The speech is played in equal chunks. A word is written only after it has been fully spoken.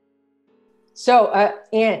So,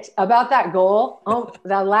 Ant, about that goal,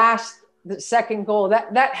 the second goal,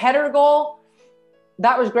 that header goal,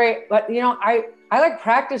 that was great. But I like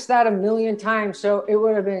practiced that a million times, so it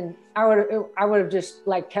would have been I would have just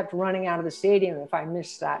like kept running out of the stadium if I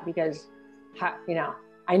missed that, because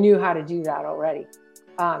I knew how to do that already.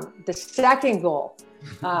 The second goal,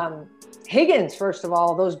 Higgins, first of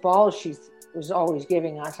all, those balls she was always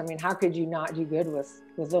giving us. I mean, how could you not do good with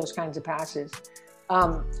those kinds of passes?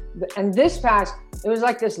 And this pass, it was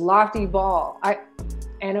like this lofty ball. It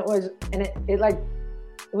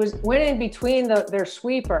went in between their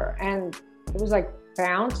sweeper, and it was like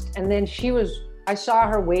bounced. And then I saw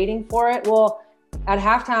her waiting for it. Well, at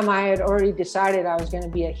halftime, I had already decided I was going to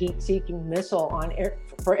be a heat-seeking missile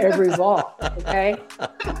for every ball. Okay.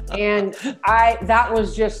 And that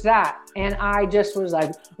was just that. And I just was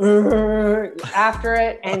like, after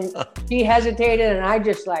it, and she hesitated, and I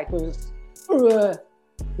just like was, it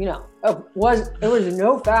was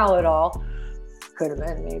no foul at all. Could have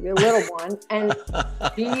been maybe a little one. And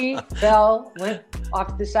he went off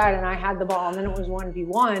to the side, and I had the ball, and then it was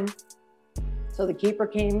 1v1. So the keeper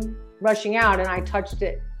came rushing out, and I touched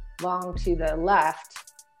it long to the left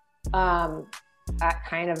at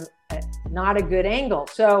kind of not a good angle.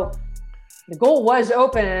 So the goal was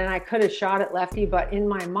open, and I could have shot it lefty, but in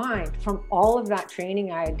my mind, from all of that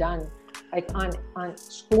training I had done, like on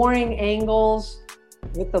scoring angles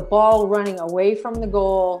with the ball running away from the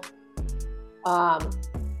goal,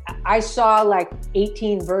 I saw like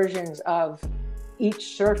 18 versions of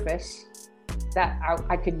each surface that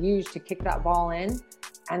I could use to kick that ball in.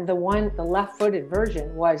 And the left-footed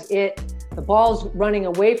version was the ball's running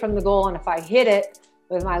away from the goal, and if I hit it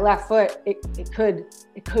with my left foot, it could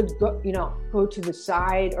go to the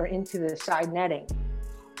side or into the side netting.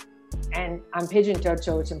 And I'm pigeon-toed,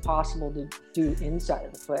 so it's impossible to do inside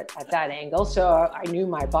of the foot at that angle. So I knew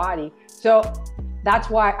my body. So that's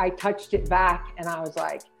why I touched it back, and I was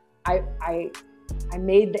like, I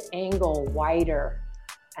made the angle wider,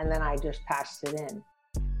 and then I just passed it in.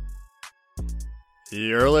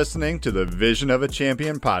 You're listening to the Vision of a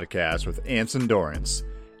Champion podcast with Anson Dorrance,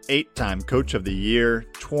 8-time Coach of the Year,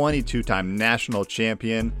 22-time National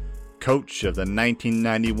Champion, coach of the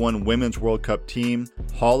 1991 Women's World Cup team,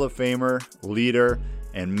 Hall of Famer, leader,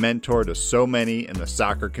 and mentor to so many in the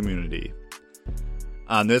soccer community.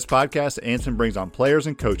 On this podcast, Anson brings on players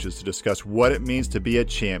and coaches to discuss what it means to be a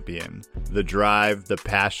champion, the drive, the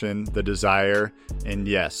passion, the desire, and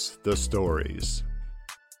yes, the stories.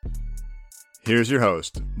 Here's your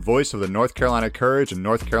host, voice of the North Carolina Courage and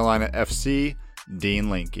North Carolina FC,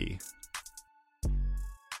 Dean Linke.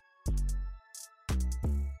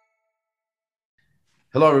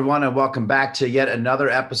 Hello, everyone, and welcome back to yet another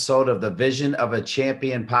episode of the Vision of a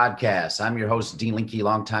Champion podcast. I'm your host, Dean Linke,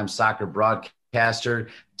 longtime soccer broadcaster.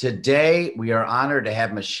 Today, we are honored to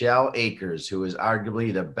have Michelle Akers, who is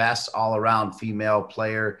arguably the best all-around female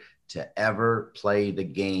player to ever play the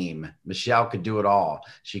game. Michelle could do it all.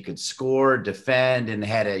 She could score, defend, and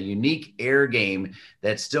had a unique air game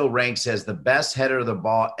that still ranks as the best header of the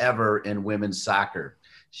ball ever in women's soccer.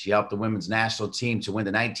 She helped the women's national team to win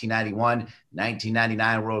the 1991,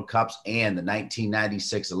 1999 World Cups and the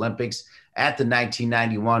 1996 Olympics. At the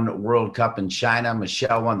 1991 World Cup in China,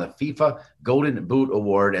 Michelle won the FIFA Golden Boot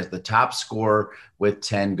Award as the top scorer with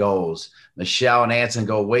 10 goals. Michelle and Anson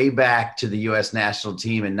go way back to the U.S. national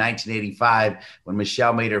team in 1985 when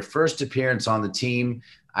Michelle made her first appearance on the team.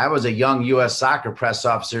 I was a young U.S. soccer press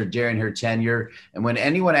officer during her tenure, and when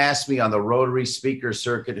anyone asked me on the Rotary speaker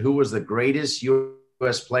circuit who was the greatest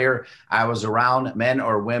U.S. player I was around, men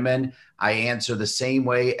or women, I answer the same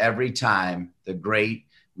way every time: the great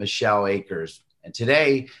Michelle Akers. And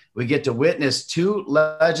today we get to witness two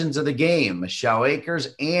legends of the game, Michelle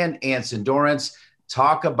Akers and Anson Dorrance,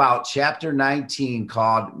 talk about chapter 19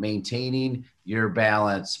 called Maintaining Your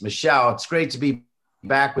Balance. Michelle, it's great to be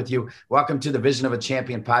back with you. Welcome to the Vision of a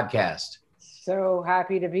Champion podcast. So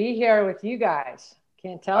happy to be here with you guys.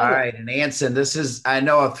 Can't tell you. All right. And Anson, this is, I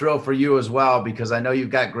know, a thrill for you as well, because I know you've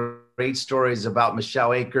got great stories about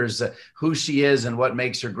Michelle Akers, who she is and what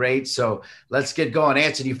makes her great. So let's get going.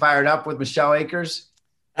 Anson, you fired up with Michelle Akers?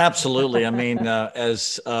 Absolutely. I mean,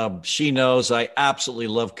 as she knows, I absolutely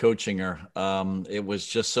love coaching her. It was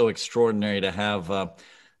just so extraordinary to have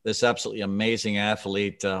this absolutely amazing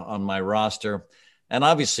athlete on my roster. And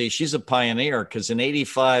obviously she's a pioneer, because in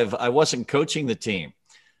 85, I wasn't coaching the team.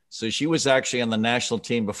 So she was actually on the national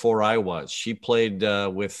team before I was. She played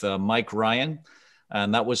with Mike Ryan,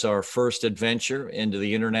 and that was our first adventure into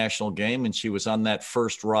the international game, and she was on that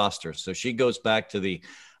first roster. So she goes back to the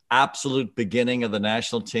absolute beginning of the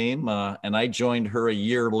national team, and I joined her a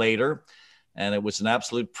year later. And it was an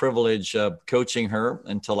absolute privilege coaching her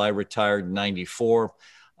until I retired in 94.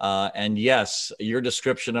 And yes, your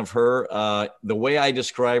description of her, the way I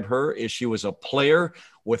describe her is she was a player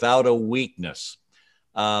without a weakness.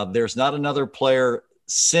 There's not another player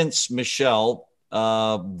since Michelle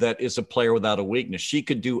that is a player without a weakness. She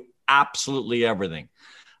could do absolutely everything.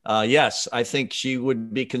 Yes, I think she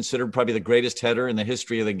would be considered probably the greatest header in the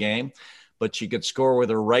history of the game, but she could score with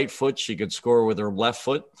her right foot. She could score with her left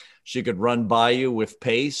foot. She could run by you with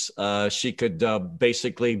pace. She could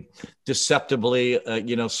basically deceptively,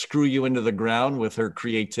 screw you into the ground with her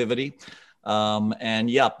creativity. And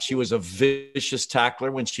yeah, she was a vicious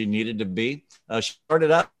tackler when she needed to be. She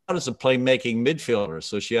started out as a playmaking midfielder,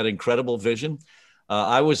 so she had incredible vision.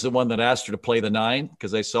 I was the one that asked her to play the 9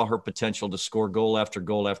 because I saw her potential to score goal after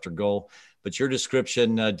goal after goal. But your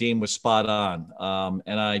description, Dean, was spot on.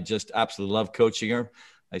 And I just absolutely love coaching her.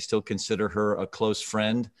 I still consider her a close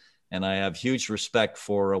friend, and I have huge respect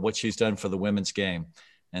for what she's done for the women's game.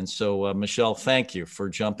 And so, Michelle, thank you for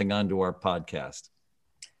jumping onto our podcast.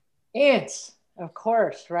 Ants, of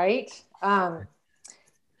course, right? And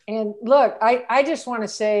look, I just want to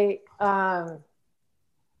say,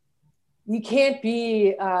 you can't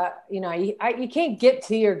be, you can't get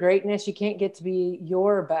to your greatness. You can't get to be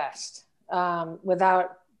your best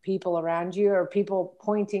without people around you or people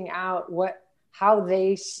pointing out how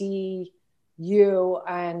they see you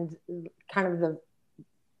and kind of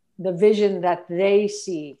the vision that they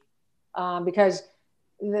see. Because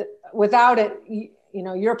without it,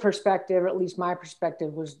 your perspective, or at least my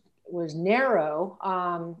perspective, was narrow.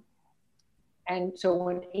 And so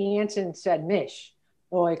when Anson said Mish,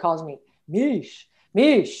 he calls me Mish,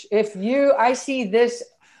 I see this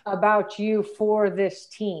about you for this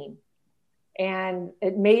team. And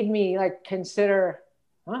it made me consider,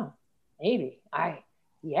 maybe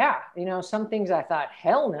some things I thought,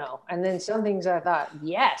 hell no. And then some things I thought,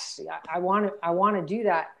 yes, I want to do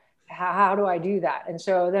that. How do I do that? And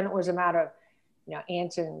so then it was a matter of,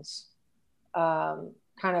 Anson's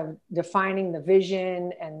kind of defining the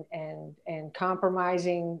vision and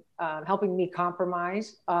compromising, helping me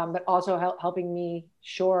compromise, but also helping me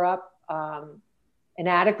shore up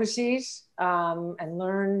inadequacies and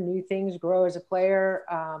learn new things, grow as a player,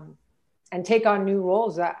 and take on new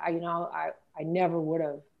roles that I never would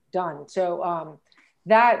have done. So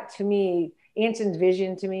that to me, Anson's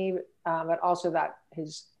vision to me, but also that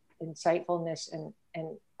his insightfulness and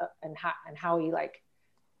how he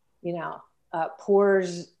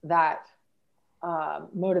pours that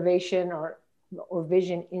motivation or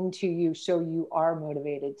vision into you, so you are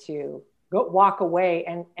motivated to walk away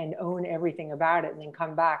and own everything about it, and then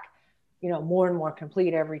come back, more and more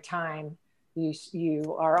complete every time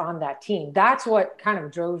you are on that team. That's what kind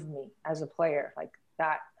of drove me as a player,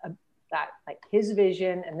 that his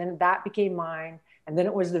vision, and then that became mine, and then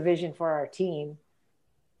it was the vision for our team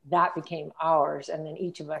that became ours, and then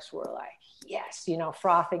each of us were like, yes,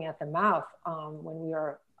 frothing at the mouth when we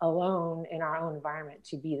were alone in our own environment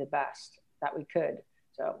to be the best that we could.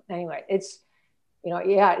 So anyway, it's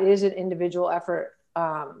it is an individual effort,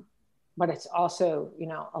 but it's also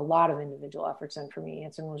a lot of individual efforts, and for me,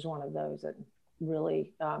 Anson was one of those that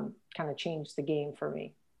really kind of changed the game for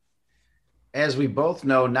me. As we both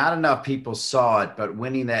know, not enough people saw it, but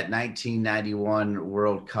winning that 1991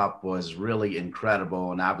 World Cup was really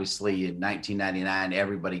incredible. And obviously in 1999,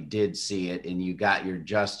 everybody did see it, and you got your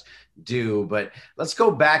just due. But let's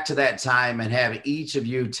go back to that time and have each of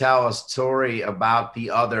you tell a story about the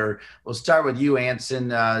other. We'll start with you, Anson,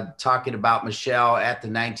 talking about Michelle at the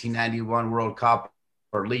 1991 World Cup,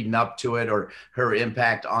 or leading up to it, or her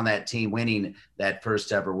impact on that team winning that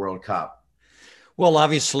first ever World Cup. Well,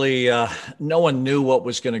 obviously, no one knew what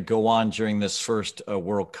was going to go on during this first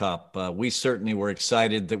World Cup. We certainly were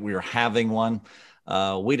excited that we were having one.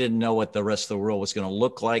 We didn't know what the rest of the world was going to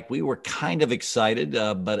look like. We were kind of excited,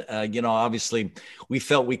 but obviously, we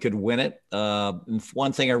felt we could win it. And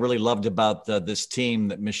one thing I really loved about this team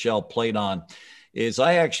that Michelle played on is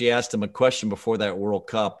I actually asked him a question before that World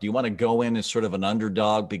Cup. Do you want to go in as sort of an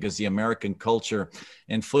underdog? Because the American culture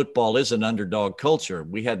in football is an underdog culture.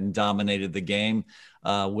 We hadn't dominated the game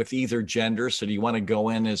with either gender. So do you want to go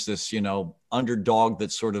in as this, underdog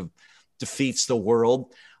that sort of defeats the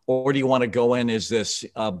world? Or do you want to go in as this,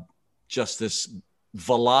 just this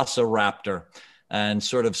velociraptor and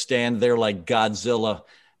sort of stand there like Godzilla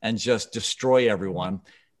and just destroy everyone?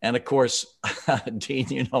 And of course,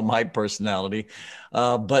 Dean, my personality,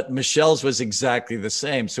 but Michelle's was exactly the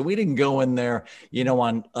same. So we didn't go in there,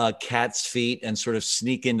 on cat's feet and sort of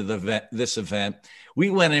sneak into this event. We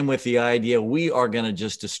went in with the idea we are going to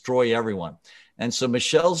just destroy everyone. And so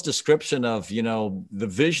Michelle's description of, the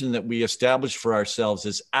vision that we established for ourselves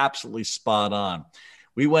is absolutely spot on.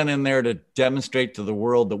 We went in there to demonstrate to the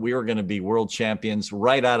world that we were going to be world champions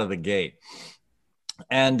right out of the gate.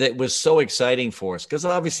 And it was so exciting for us because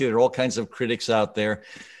obviously there are all kinds of critics out there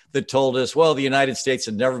that told us, well, the United States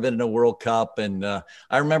had never been in a World Cup. And I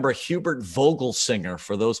remember Hubert Vogelsinger,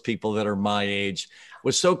 for those people that are my age,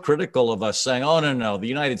 was so critical of us, saying, oh, no, the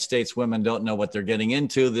United States women don't know what they're getting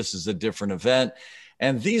into. This is a different event.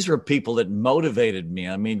 And these were people that motivated me.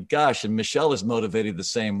 I mean, gosh, and Michelle is motivated the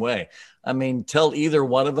same way. I mean, tell either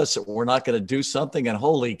one of us that we're not going to do something, and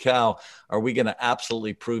holy cow, are we going to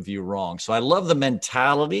absolutely prove you wrong? So I love the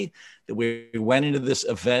mentality that we went into this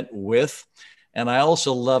event with. And I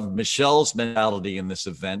also love Michelle's mentality in this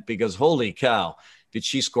event because holy cow, did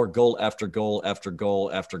she score goal after goal after goal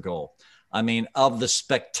after goal. I mean, of the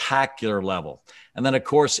spectacular level. And then, of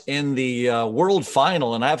course, in the world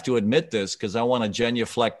final, and I have to admit this because I want to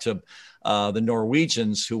genuflect to the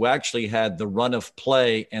Norwegians who actually had the run of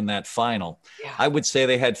play in that final. Yeah. I would say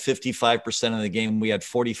they had 55% of the game. We had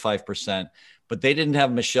 45%, but they didn't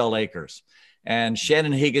have Michelle Akers. And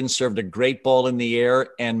Shannon Higgins served a great ball in the air,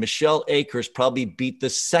 and Michelle Akers probably beat the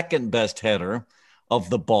second best header of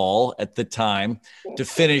the ball at the time to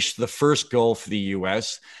finish the first goal for the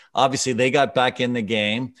U.S. Obviously, they got back in the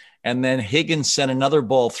game, and then Higgins sent another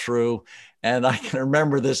ball through, and I can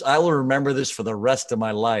remember this. I will remember this for the rest of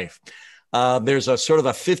my life. There's a sort of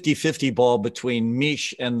a 50-50 ball between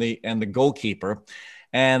Mish and the goalkeeper.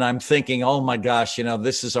 And I'm thinking, oh my gosh,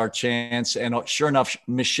 this is our chance. And sure enough,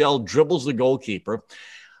 Michelle dribbles the goalkeeper.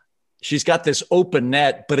 She's got this open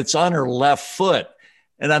net, but it's on her left foot.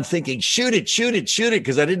 And I'm thinking, shoot it,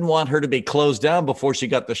 because I didn't want her to be closed down before she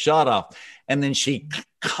got the shot off. And then she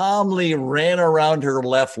calmly ran around her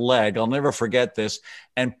left leg. I'll never forget this,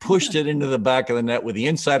 and pushed it into the back of the net with the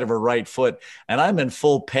inside of her right foot. And I'm in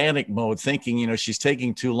full panic mode thinking, she's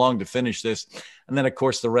taking too long to finish this. And then, of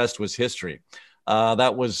course, the rest was history.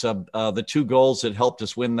 That was the two goals that helped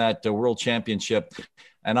us win that world championship.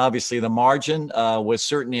 And obviously the margin was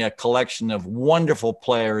certainly a collection of wonderful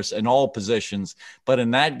players in all positions. But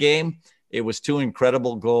in that game, it was two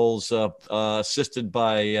incredible goals assisted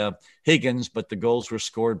by Higgins, but the goals were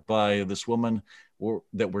scored by this woman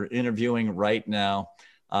that we're interviewing right now.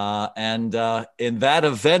 And in that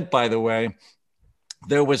event, by the way,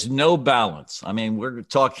 there was no balance. I mean, we're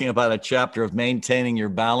talking about a chapter of maintaining your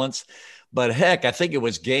balance. But heck, I think it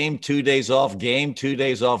was game, 2 days off, game, 2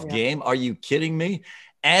 days off, game. Are you kidding me?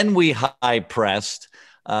 And we high pressed.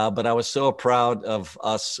 But I was so proud of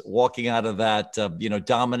us walking out of that,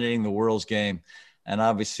 dominating the world's game. And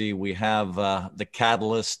obviously we have the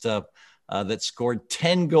catalyst that scored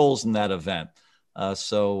 10 goals in that event.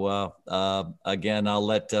 So again, I'll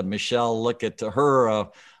let Michelle look at her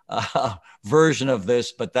version of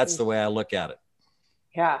this, but that's the way I look at it.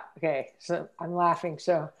 Yeah. Okay. So I'm laughing.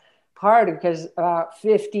 So hard because about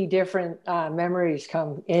 50 different memories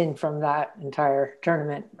come in from that entire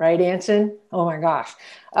tournament, right, Anson? Oh my gosh.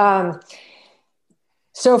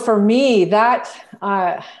 So for me, that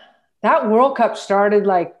World Cup started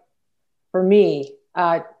for me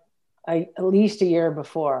at least a year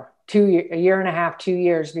before, a year and a half, 2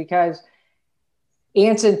 years, because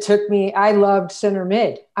Anson took me. I loved center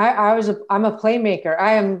mid. I'm a playmaker.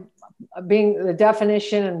 I am. Being the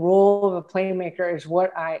definition and role of a playmaker is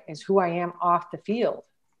who I am off the field.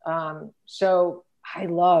 So I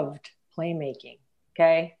loved playmaking.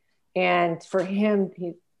 Okay. And for him,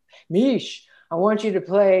 Mish, I want you to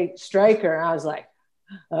play striker. And I was like,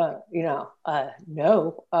 no,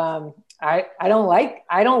 I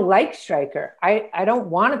don't like striker. I don't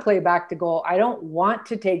want to play back to goal. I don't want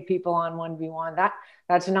to take people on 1v1.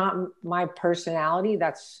 That's not my personality.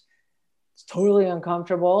 It's totally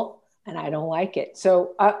uncomfortable. And I don't like it.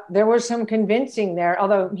 So there was some convincing there,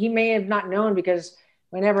 although he may have not known, because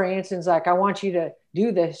whenever Anson's like, I want you to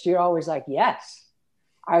do this, you're always like, yes,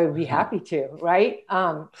 I would be happy to. Right.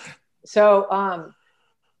 So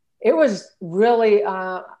it was really,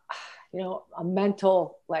 a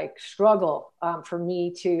mental struggle for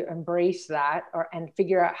me to embrace that and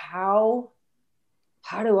figure out how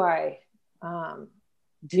do I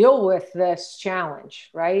deal with this challenge.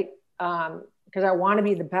 Right. Because I want to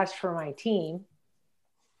be the best for my team.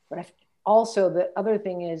 But also the other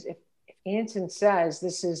thing is, if Anson says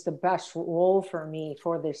this is the best role for me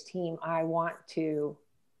for this team, I want to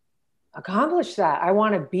accomplish that. I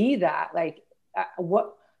want to be that.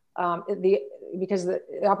 Because the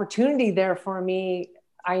opportunity there for me,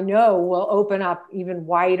 I know will open up even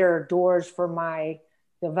wider doors for my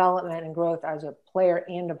development and growth as a player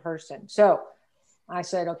and a person. So I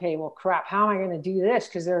said, okay, well, crap, how am I going to do this?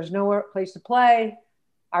 Because there's nowhere place to play.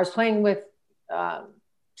 I was playing with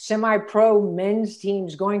semi-pro men's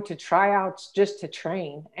teams, going to tryouts just to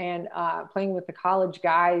train, and playing with the college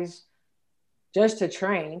guys just to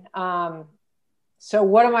train. So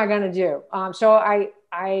what am I going to do? So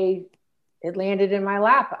it landed in my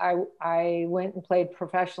lap. I went and played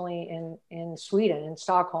professionally in Sweden, in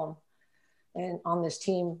Stockholm, and on this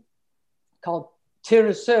team called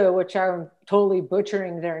Tyresö, which I'm totally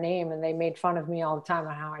butchering their name, and they made fun of me all the time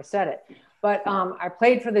on how I said it. But I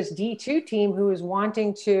played for this D2 team who was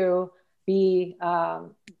wanting to be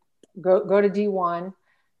go to D1,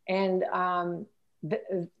 and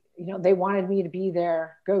they wanted me to be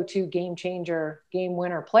their go-to game changer, game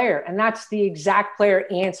winner player, and that's the exact player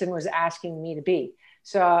Anson was asking me to be.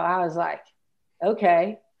 So I was like,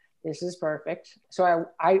 okay, this is perfect. So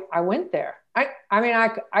I went there.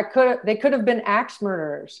 They could have been axe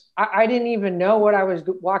murderers. I didn't even know what I was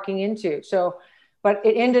walking into. So, but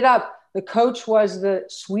it ended up, the coach was the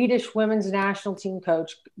Swedish women's national team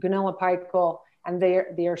coach, Gunilla Peikel, and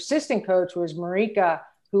their assistant coach was Marika,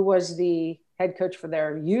 who was the head coach for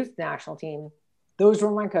their youth national team. Those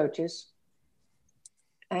were my coaches.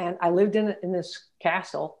 And I lived in this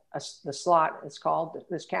castle, the slot it's called,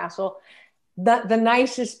 this castle, the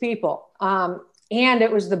nicest people. And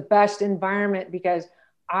it was the best environment because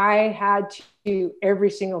I had to every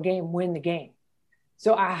single game win the game.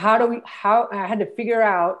 So I had to figure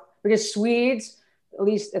out, because Swedes, at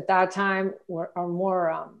least at that time, are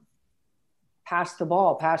more pass the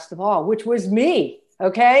ball, which was me.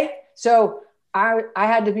 Okay. So I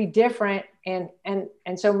had to be different. And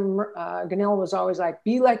so Gunilla was always like,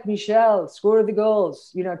 be like Michelle, score the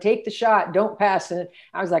goals, take the shot, don't pass. And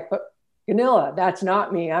I was like, but Gunilla, that's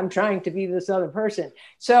not me. I'm trying to be this other person.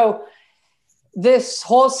 So this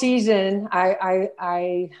whole season,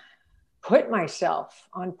 I put myself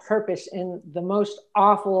on purpose in the most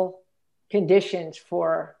awful conditions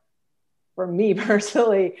for me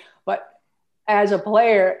personally, but as a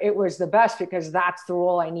player, it was the best because that's the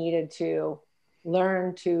role I needed to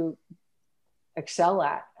learn to excel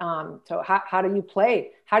at. So how do you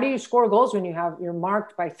play? How do you score goals when you're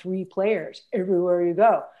marked by 3 players everywhere you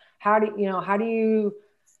go? How do you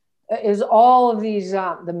is all of these,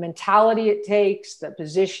 the mentality it takes, the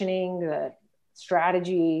positioning, the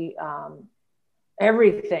strategy,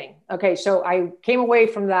 everything. Okay. So I came away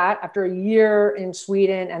from that after a year in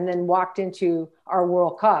Sweden and then walked into our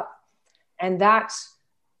World Cup. And that's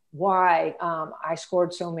why I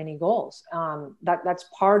scored so many goals. That's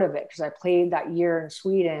part of it, because I played that year in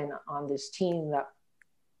Sweden on this team that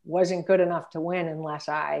wasn't good enough to win unless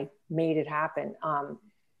I made it happen.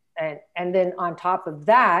 And then on top of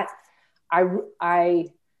that, I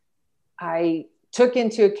took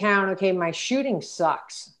into account, okay, my shooting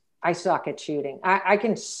sucks. I suck at shooting. I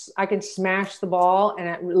can smash the ball and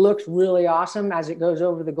it looks really awesome as it goes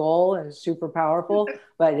over the goal and it's super powerful,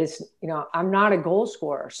 but it's, I'm not a goal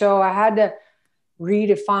scorer. So I had to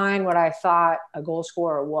redefine what I thought a goal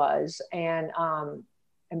scorer was. And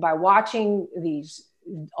by watching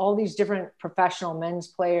all these different professional men's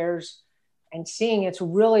players and seeing it's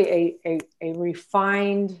really a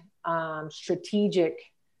refined, strategic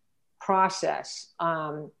process.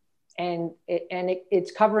 And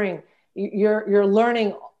it's covering, you're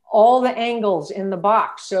learning all the angles in the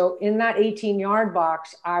box. So in that 18-yard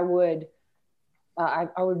box, I would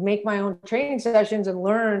make my own training sessions and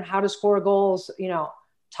learn how to score goals,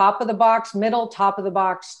 top of the box, middle, top of the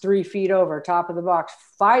box, 3 feet over, top of the box,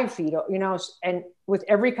 5 feet, and with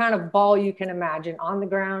every kind of ball you can imagine, on the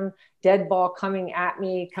ground, dead ball coming at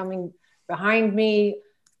me, coming behind me,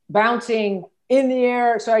 bouncing in the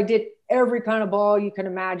air. So I did every kind of ball you can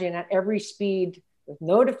imagine at every speed, with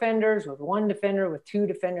no defenders, with 1 defender, with 2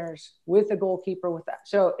 defenders, with a goalkeeper, with that.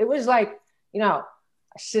 So it was like, a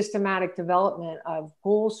systematic development of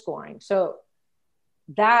goal scoring. So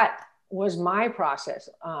that was my process,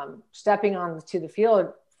 stepping onto the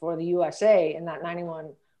field for the USA in that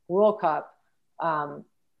 91 World Cup. And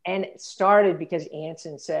it started because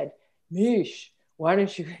Anson said, Mish, I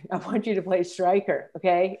want you to play striker.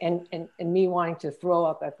 Okay. And me wanting to throw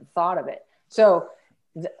up at the thought of it. So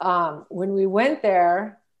when we went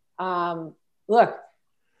there, look,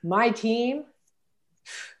 my team,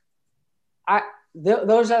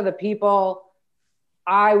 those are the people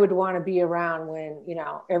I would want to be around when,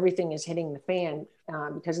 everything is hitting the fan,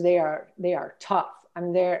 because they are tough. I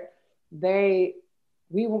mean,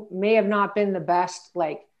 we may have not been the best,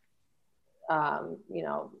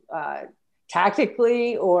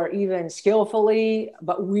 tactically or even skillfully,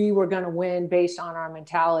 but we were going to win based on our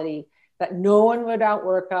mentality that no one would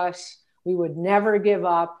outwork us. We would never give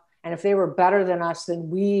up. And if they were better than us, then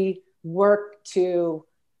we worked to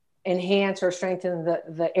enhance or strengthen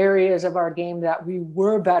the areas of our game that we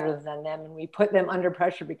were better than them. And we put them under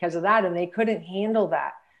pressure because of that. And they couldn't handle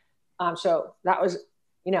that. So that was,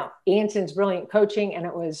 Anson's brilliant coaching. And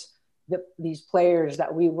it was these players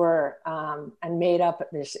that we were, and made up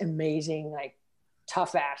this amazing, like,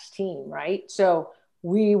 tough ass team. Right. So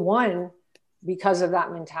we won because of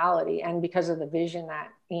that mentality and because of the vision that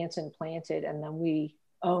Anson planted, and then we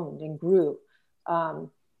owned and grew.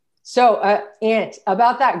 Ant,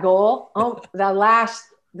 about that goal,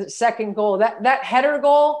 the second goal, that header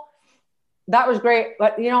goal, that was great.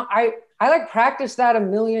 But, I like practiced that a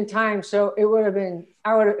million times. So it would have been,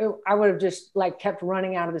 I would have just like kept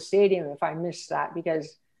running out of the stadium if I missed that,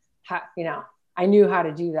 because, I knew how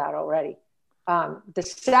to do that already. The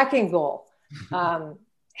second goal,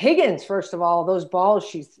 Higgins, first of all, those balls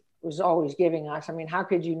she was always giving us. I mean, how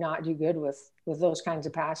could you not do good with those kinds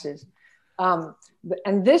of passes?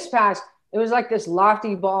 And this pass, it was like this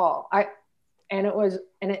lofty ball. It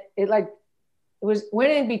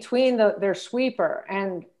went in between their sweeper,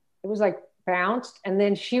 and it was like bounced. And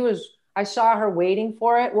then I saw her waiting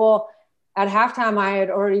for it. Well, at halftime, I had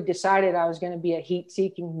already decided I was going to be a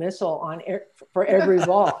heat-seeking missile for every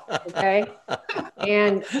ball. Okay.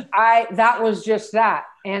 And that was just that.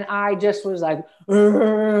 And I just was like,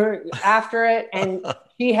 after it, and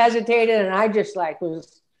she hesitated, and I just like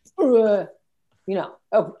was, it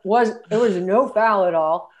was no foul at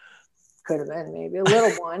all. Could have been maybe a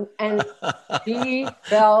little one. And he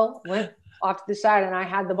went off to the side, and I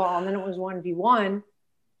had the ball, and then it was 1v1.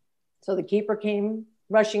 So the keeper came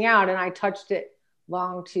rushing out, and I touched it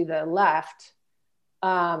long to the left,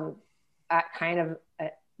 at kind of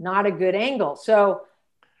not a good angle. So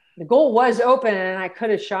the goal was open, and I could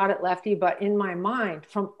have shot it lefty, but in my mind,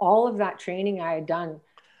 from all of that training I had done,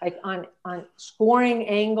 like on scoring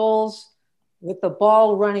angles with the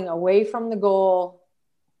ball running away from the goal,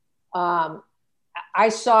 I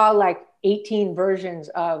saw like 18 versions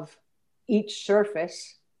of each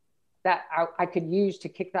surface that I could use to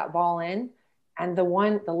kick that ball in. And the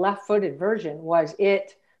left-footed version was the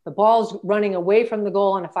ball's running away from the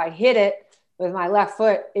goal. And if I hit it with my left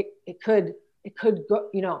foot, it could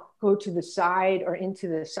go to the side or into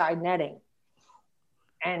the side netting.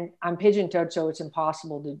 And I'm pigeon-toed, so it's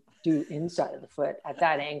impossible to do inside of the foot at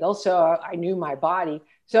that angle. So I knew my body.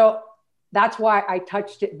 So that's why I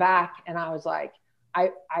touched it back, and I was like,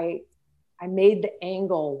 I made the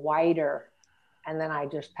angle wider, and then I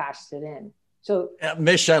just passed it in. So,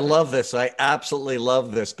 Mish, I love this. I absolutely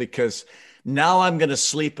love this, because now I'm going to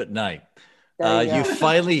sleep at night. You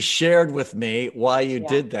finally shared with me why you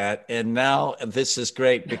did that. And now this is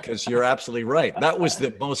great, because you're absolutely right. That was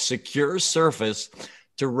the most secure surface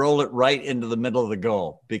to roll it right into the middle of the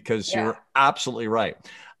goal, because you're absolutely right.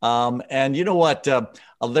 And you know what?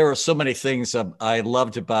 There are so many things I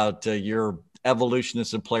loved about your evolution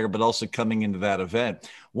as a player, but also coming into that event.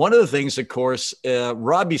 One of the things, of course,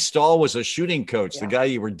 Robbie Stahl was a shooting coach, the guy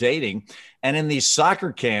you were dating. And in these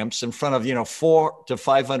soccer camps in front of, 400 to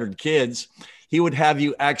 500 kids, he would have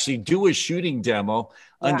you actually do a shooting demo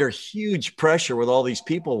under huge pressure with all these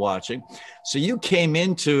people watching. So you came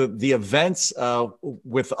into the events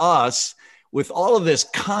with us with all of this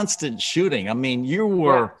constant shooting. I mean, you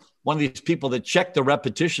were one of these people that checked the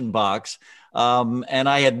repetition box. And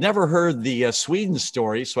I had never heard the Sweden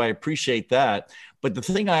story, so I appreciate that. But the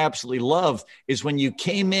thing I absolutely love is when you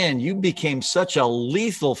came in, you became such a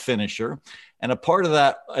lethal finisher. And a part of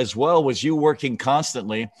that as well was you working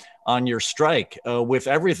constantly on your strike with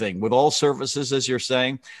everything, with all surfaces, as you're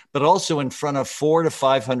saying, but also in front of 400 to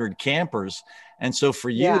 500 campers. And so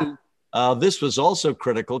for you, this was also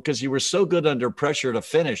critical, because you were so good under pressure to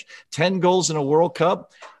finish. 10 goals in a World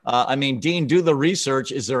Cup. I mean, Dean, do the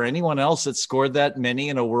research. Is there anyone else that scored that many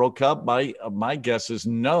in a World Cup? My guess is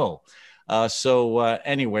no.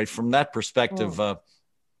 Anyway, from that perspective,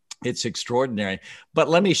 it's extraordinary. But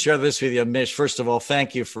let me share this with you, Mish. First of all,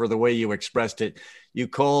 thank you for the way you expressed it. You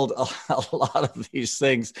called a lot of these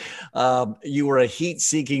things. You were a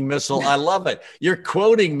heat-seeking missile. I love it. You're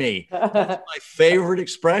quoting me. That's my favorite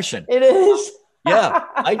expression. It is.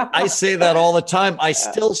 I say that all the time. I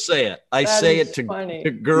still say it. I say it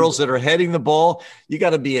to girls that are heading the ball. You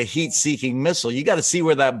got to be a heat-seeking missile. You got to see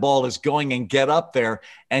where that ball is going and get up there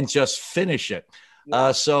and just finish it.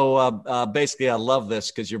 Basically, I love this,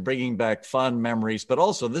 because you're bringing back fond memories, but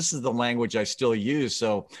also this is the language I still use.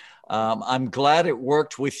 So I'm glad it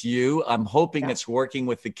worked with you. I'm hoping it's working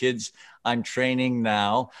with the kids I'm training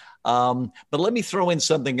now. But let me throw in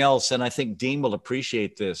something else, and I think Dean will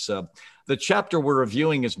appreciate this. The chapter we're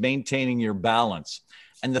reviewing is maintaining your balance.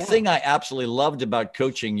 And the thing I absolutely loved about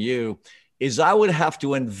coaching you is I would have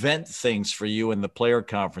to invent things for you in the player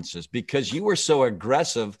conferences because you were so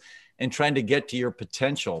aggressive in trying to get to your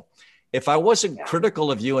potential. If I wasn't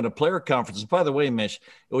critical of you in a player conference, by the way, Mish,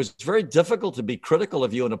 it was very difficult to be critical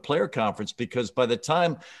of you in a player conference because by the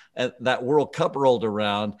time that World Cup rolled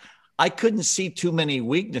around, I couldn't see too many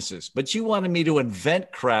weaknesses, but you wanted me to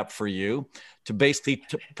invent crap for you to basically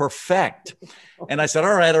perfect. And I said,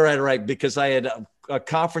 all right, because I had a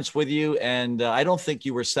conference with you and I don't think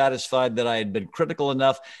you were satisfied that I had been critical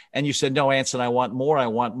enough. And you said, no, Anson, I want more.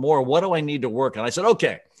 What do I need to work on? I said,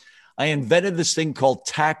 okay. I invented this thing called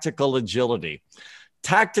tactical agility.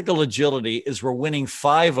 Tactical agility is we're winning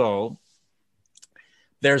 5-0.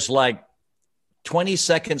 There's like 20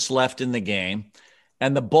 seconds left in the game,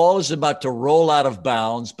 and the ball is about to roll out of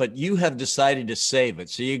bounds, but you have decided to save it.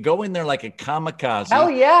 So you go in there like a kamikaze. Hell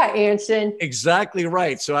yeah, Anson. Exactly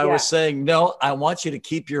right. So I was saying, no, I want you to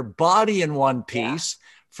keep your body in one piece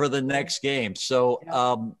for the next game. So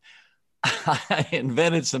I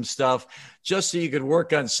invented some stuff just so you could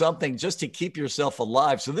work on something just to keep yourself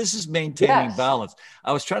alive. So this is maintaining balance.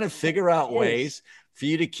 I was trying to figure out ways for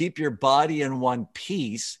you to keep your body in one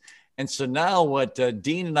piece. And so now what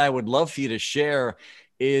Dean and I would love for you to share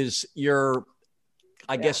is your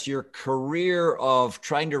career of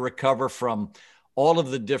trying to recover from all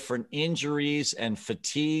of the different injuries and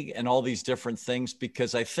fatigue and all these different things,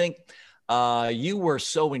 because I think you were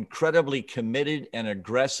so incredibly committed and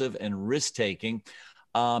aggressive and risk-taking.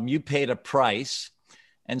 You paid a price.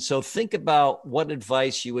 And so think about what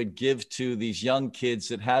advice you would give to these young kids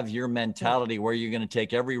that have your mentality where you're going to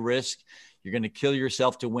take every risk. You're going to kill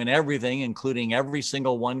yourself to win everything, including every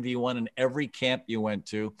single 1v1 in every camp you went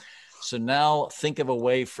to. So now think of a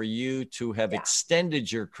way for you to have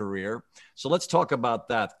extended your career. So let's talk about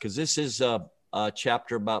that, because this is a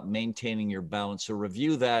chapter about maintaining your balance. So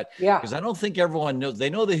review that, because I don't think everyone knows. They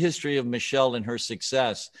know the history of Michelle and her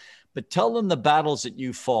success, but tell them the battles that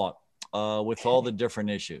you fought with all the different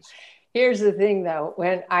issues. Here's the thing, though.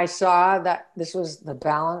 When I saw that this was the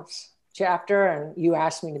balance chapter and you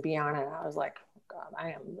asked me to be on it, I was like, oh God, I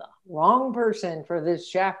am the wrong person for this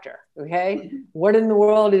chapter. Okay. What in the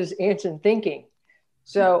world is Anson thinking?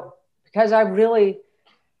 So, because I really,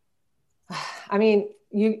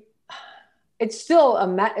 it's still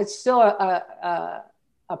a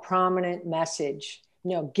prominent message,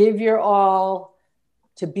 give your all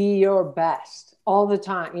to be your best all the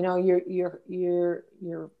time. You're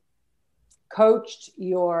coached,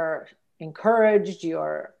 you're encouraged,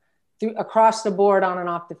 you're across the board, on and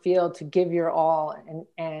off the field, to give your all,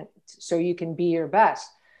 and so you can be your best.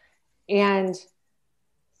 And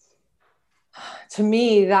to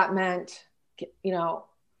me, that meant,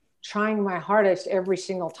 trying my hardest every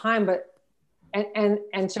single time,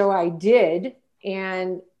 and so I did.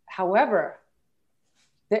 And however,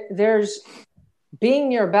 there's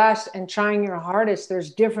being your best and trying your hardest.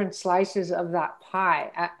 There's different slices of that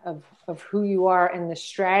pie of who you are and the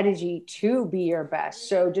strategy to be your best.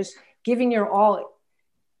 So just giving your all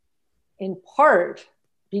in part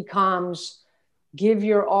becomes give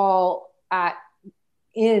your all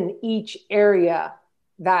in each area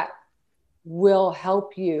that will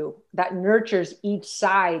help you, that nurtures each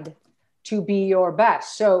side to be your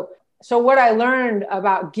best. So what I learned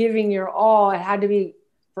about giving your all, it had to be,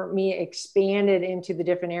 for me, expanded into the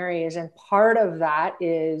different areas. And part of that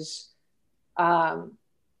is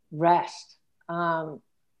rest. Part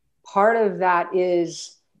of that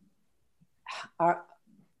is,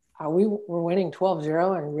 we're winning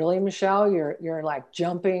 12-0, and really, Michelle, you're like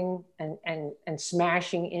jumping and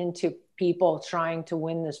smashing into people trying to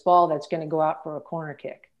win this ball that's going to go out for a corner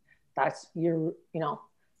kick. That's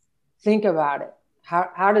think about it.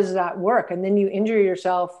 How does that work? And then you injure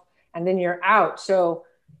yourself and then you're out. So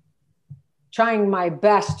trying my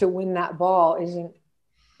best to win that ball isn't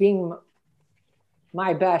being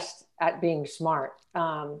my best at being smart.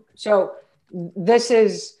 So this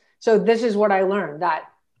is what I learned,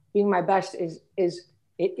 that being my best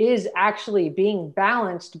is actually being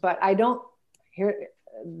balanced. But I don't hear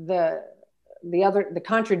the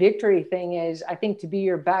contradictory thing is, I think to be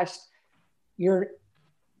your best, you're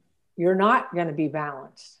not going to be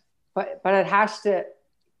balanced, but it has to,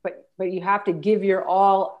 but you have to give your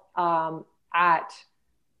all at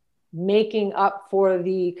making up for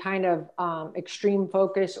the kind of extreme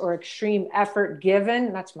focus or extreme effort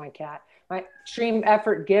given. That's my cat. My extreme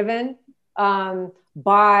effort given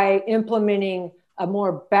by implementing a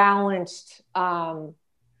more balanced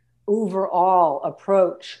overall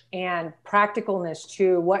approach and practicalness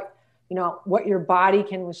to what your body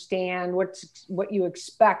can withstand, what you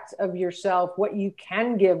expect of yourself, what you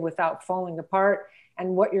can give without falling apart,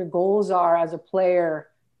 and what your goals are as a player,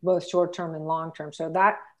 both short-term and long-term. So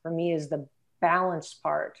that for me is the balanced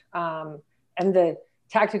part. And the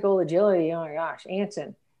tactical agility, oh my gosh,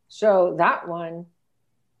 Anson. So that one,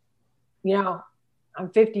 I'm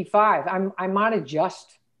 55. I might have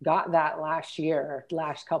just got that last year or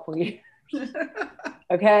last couple of years.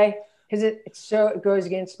 Okay. Because it goes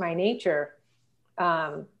against my nature.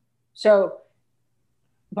 But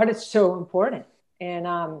it's so important. And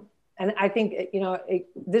I think,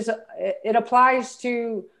 it applies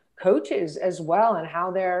to coaches as well, and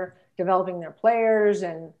how they're developing their players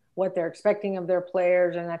and what they're expecting of their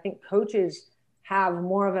players. And I think coaches have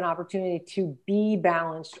more of an opportunity to be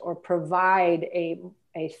balanced or provide a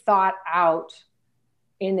thought out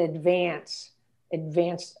in advanced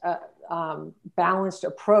balanced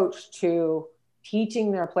approach to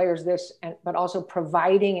teaching their players this, but also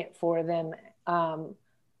providing it for them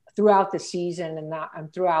throughout the season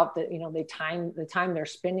and throughout the time they're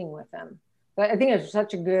spending with them. But I think it's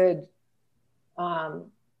such a good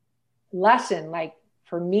lesson, like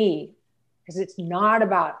for me, because it's not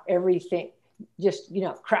about everything just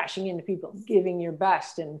crashing into people, giving your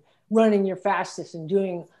best and running your fastest and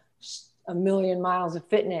doing 1,000,000 miles of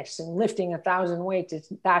fitness and lifting 1,000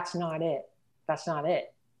 weights. That's not it.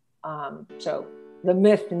 So the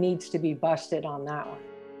myth needs to be busted on that one.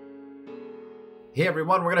 Hey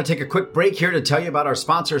everyone, we're going to take a quick break here to tell you about our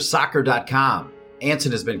sponsor, Soccer.com.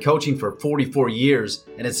 Anson has been coaching for 44 years,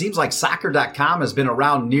 and it seems like Soccer.com has been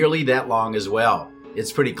around nearly that long as well.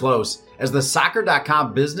 It's pretty close, as the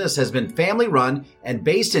Soccer.com business has been family-run and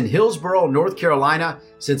based in Hillsborough, North Carolina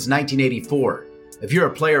since 1984. If you're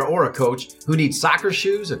a player or a coach who needs soccer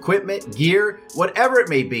shoes, equipment, gear, whatever it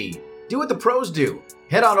may be, do what the pros do.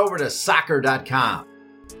 Head on over to Soccer.com.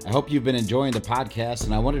 I hope you've been enjoying the podcast,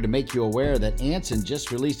 and I wanted to make you aware that Anson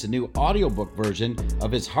just released a new audiobook version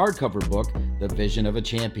of his hardcover book, The Vision of a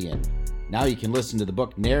Champion. Now you can listen to the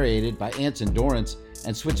book narrated by Anson Dorrance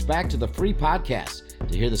and switch back to the free podcast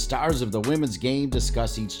to hear the stars of the women's game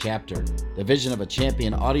discuss each chapter. The Vision of a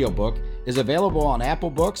Champion audiobook is available on Apple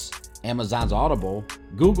Books, Amazon's Audible,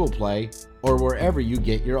 Google Play, or wherever you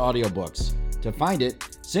get your audiobooks. To find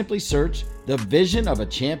it, simply search The Vision of a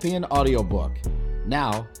Champion audiobook.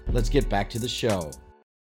 Now, let's get back to the show.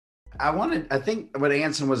 I think what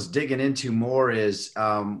Anson was digging into more is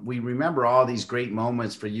we remember all these great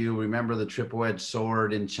moments for you. Remember the triple-edged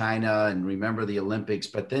sword in China and remember the Olympics.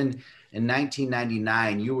 But then in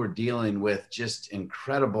 1999, you were dealing with just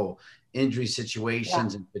incredible injury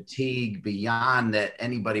situations and fatigue beyond that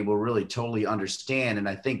anybody will really totally understand. And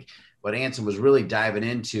I think what Anson was really diving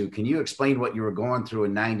into, can you explain what you were going through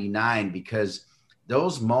in 99? Because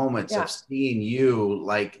those moments of seeing you,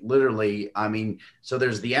 like literally, I mean, so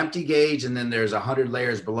there's the empty gauge and then there's 100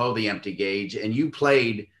 layers below the empty gauge, and you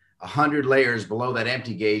played 100 layers below that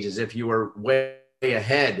empty gauge as if you were way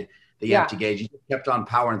ahead the empty gauge. You just kept on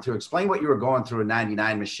powering through. Explain what you were going through in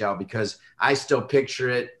 99, Michelle, because I still picture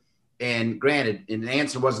it. And granted, and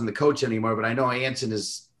Anson wasn't the coach anymore, but I know Anson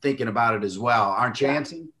is thinking about it as well. Aren't you,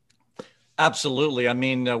 Anson? Absolutely. I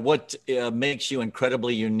mean, what makes you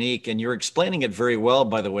incredibly unique, and you're explaining it very well,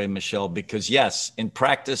 by the way, Michelle, because yes, in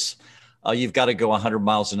practice, you've got to go 100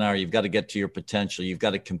 miles an hour. You've got to get to your potential. You've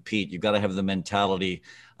got to compete. You've got to have the mentality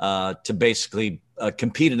to basically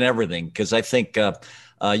compete in everything. Because I think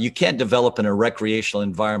you can't develop in a recreational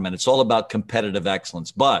environment. It's all about competitive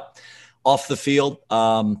excellence. But off the field,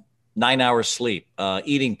 9 hours sleep,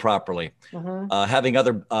 eating properly, having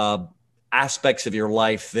other aspects of your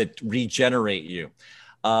life that regenerate you.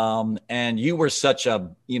 And you were such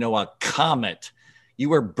a comet. You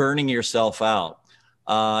were burning yourself out.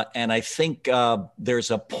 And I think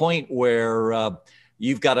there's a point where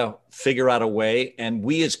you've got to figure out a way. And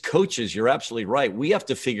we as coaches, you're absolutely right. We have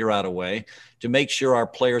to figure out a way to make sure our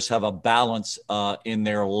players have a balance in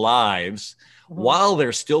their lives while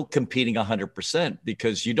they're still competing 100%,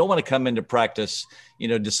 because you don't want to come into practice,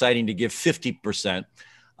 deciding to give 50%.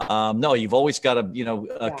 No, you've always got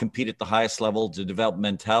to, compete at the highest level to develop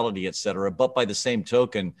mentality, et cetera. But by the same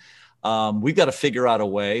token, we've got to figure out a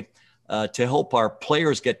way to help our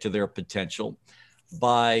players get to their potential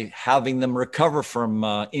by having them recover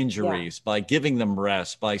from injuries, by giving them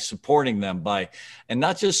rest, by supporting them, and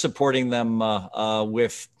not just supporting them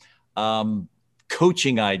with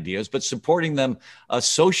coaching ideas, but supporting them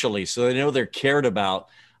socially, so they know they're cared about,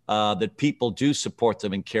 that people do support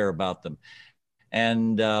them and care about them.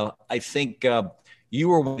 And I think you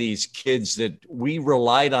were one of these kids that we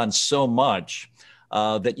relied on so much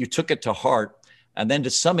that you took it to heart. And then to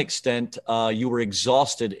some extent, you were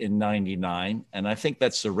exhausted in 99. And I think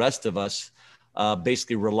that's the rest of us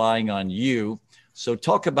basically relying on you So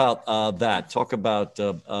talk about that. Talk about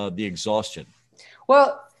the exhaustion.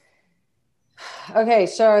 Well, okay,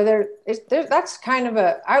 so that's kind of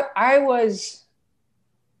I was,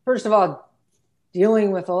 first of all,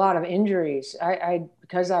 dealing with a lot of injuries.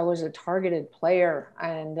 Because I was a targeted player,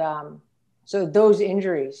 and so those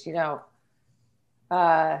injuries,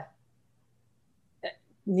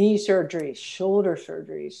 knee surgeries, shoulder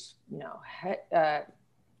surgeries,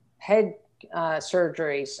 head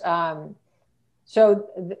surgeries.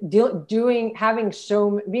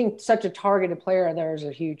 Being such a targeted player, there's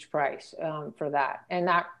a huge price for that, and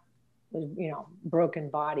that was broken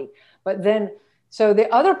body. But then, so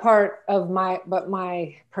the other part of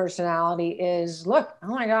my personality is, look, oh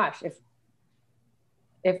my gosh,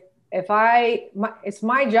 it's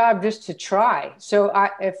my job just to try. So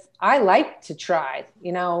if I like to try,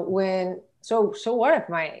 so what if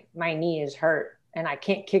my knee is hurt and I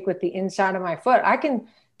can't kick with the inside of my foot? I can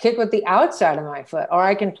kick with the outside of my foot, or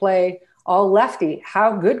I can play all lefty.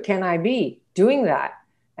 How good can I be doing that?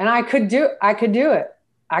 And I could do it.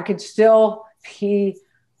 I could still be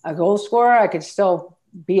a goal scorer. I could still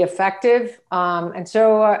be effective. And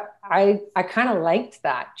so I kind of liked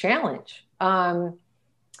that challenge.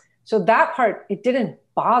 So that part, it didn't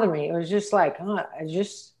bother me. It was just like,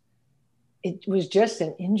 it was just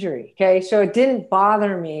an injury. Okay. So it didn't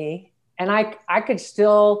bother me, and I could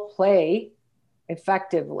still play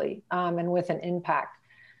effectively and with an impact.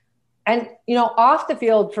 And, off the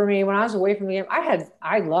field for me, when I was away from the game, I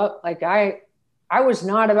was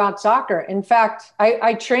not about soccer. In fact,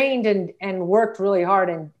 I trained and worked really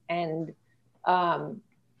hard and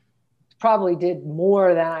probably did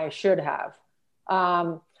more than I should have.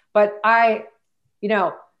 But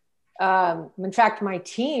in fact, my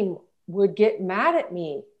team would get mad at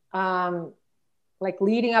me. Like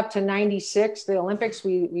leading up to 96, the Olympics,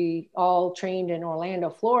 we all trained in Orlando,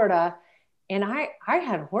 Florida. And I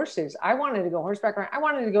had horses. I wanted to go horseback riding. I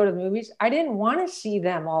wanted to go to the movies. I didn't want to see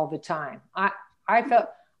them all the time. I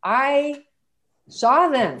saw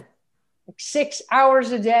them like 6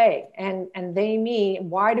 hours a day, and me.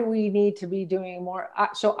 Why do we need to be doing more?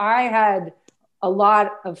 So I had a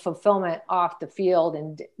lot of fulfillment off the field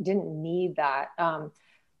and didn't need that.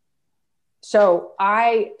 So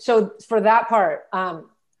for that part,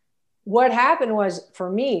 what happened was, for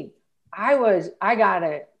me, I got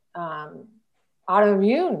a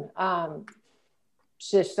autoimmune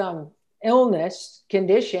system illness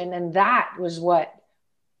condition, and that was what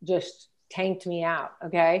just tanked me out.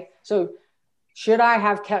 Okay. So should I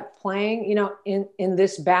have kept playing, in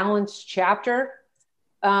this balanced chapter?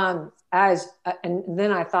 And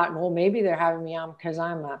then I thought, well, maybe they're having me on because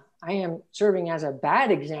I am serving as a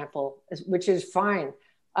bad example, which is fine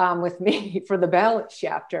with me for the balance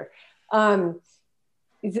chapter.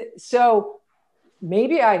 So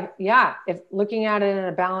maybe if looking at it in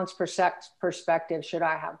a balanced perspective, should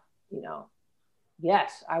I have,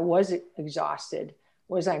 yes, I was exhausted.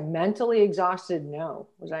 Was I mentally exhausted? No.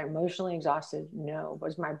 Was I emotionally exhausted? No.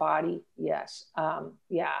 Was my body? Yes.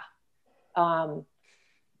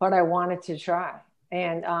 But I wanted to try.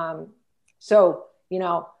 And so,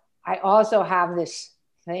 I also have this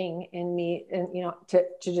thing in me, and, to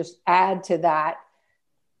just add to that,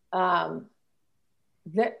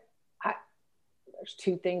 there's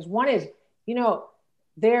two things. One is,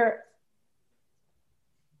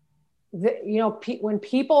 when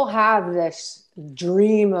people have this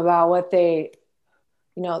dream about what they,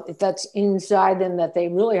 that's inside them that they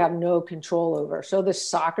really have no control over. So the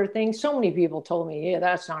soccer thing, so many people told me, yeah,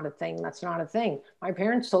 that's not a thing. That's not a thing. My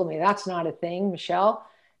parents told me that's not a thing, Michelle.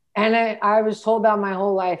 And I was told that my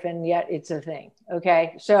whole life, and yet it's a thing.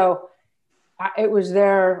 Okay. So it was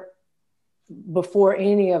there before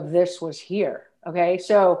any of this was here. Okay.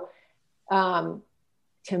 So to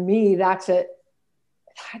me, that's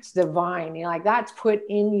divine. That's put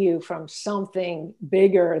in you from something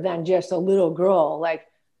bigger than just a little girl, like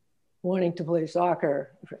wanting to play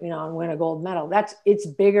soccer, and win a gold medal. It's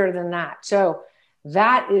bigger than that. So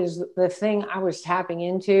that is the thing I was tapping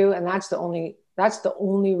into. And that's the only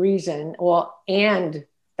reason, and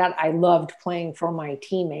that I loved playing for my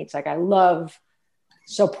teammates. Like, I love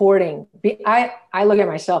supporting. I look at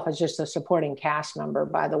myself as just a supporting cast member,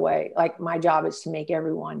 by the way. Like, my job is to make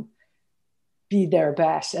everyone be their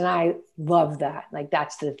best. And I love that. Like,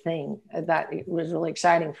 that's the thing that it was really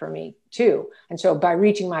exciting for me too. And so by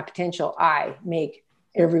reaching my potential, I make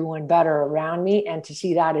everyone better around me, and to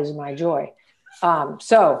see that is my joy.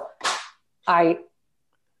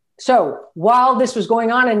 So while this was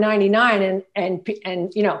going on in 99, and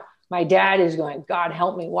my dad is going, God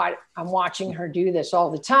help me, why I'm watching her do this all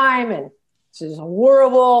the time, and this is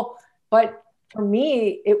horrible. But for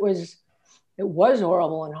me, it was it was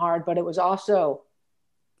horrible and hard, but it was also,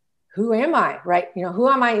 who am I, right? Who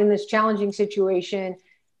am I in this challenging situation?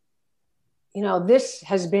 This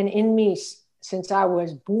has been in me since I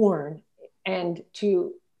was born, and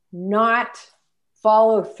to not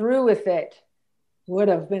follow through with it would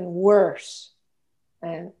have been worse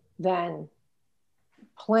than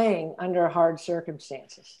playing under hard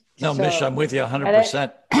circumstances. No, Mish, I'm with you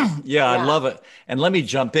 100%. Yeah, I love it. And let me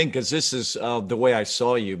jump in, because this is the way I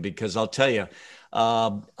saw you, because I'll tell you,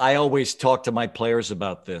 I always talk to my players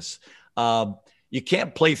about this. You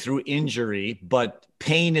can't play through injury, but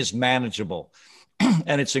pain is manageable.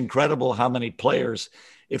 And it's incredible how many players,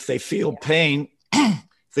 if they feel pain,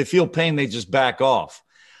 they just back off.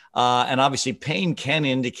 And obviously pain can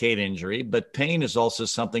indicate injury, but pain is also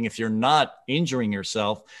something, if you're not injuring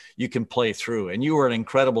yourself, you can play through. And you were an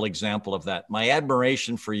incredible example of that. My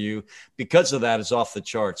admiration for you because of that is off the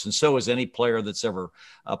charts. And so is any player that's ever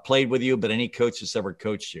played with you, but any coach that's ever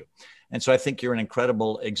coached you. And so I think you're an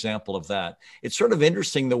incredible example of that. It's sort of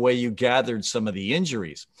interesting the way you gathered some of the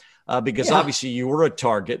injuries, because obviously you were a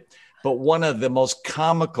target, but one of the most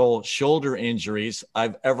comical shoulder injuries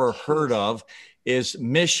I've ever heard of is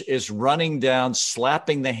Mish is running down,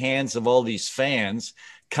 slapping the hands of all these fans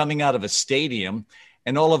coming out of a stadium.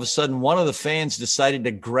 And all of a sudden, one of the fans decided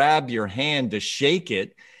to grab your hand to shake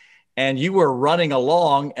it. And you were running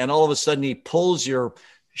along, and all of a sudden he pulls your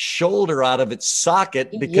shoulder out of its socket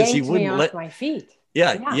because he wouldn't let my feet.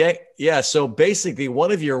 Yeah. So basically,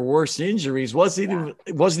 one of your worst injuries wasn't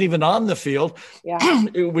even on the field. Yeah.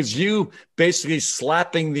 It was you basically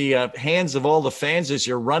slapping the hands of all the fans as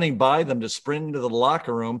you're running by them to sprint into the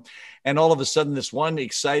locker room. And all of a sudden, this one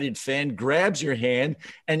excited fan grabs your hand,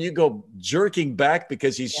 and you go jerking back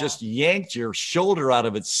because he's just yanked your shoulder out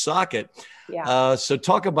of its socket. Yeah. So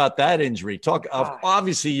talk about that injury.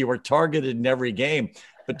 Obviously, you were targeted in every game,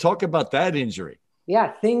 but talk about that injury.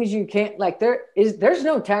 Yeah, things you can't, like, there's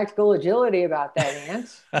no tactical agility about that,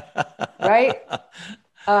 Ants. Right?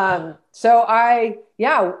 So that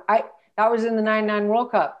was in the 99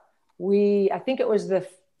 World Cup. I think it was the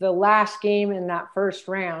last game in that first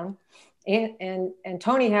round, and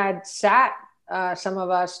Tony had sat some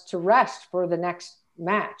of us to rest for the next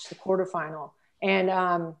match, the quarterfinal.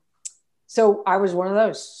 And so I was one of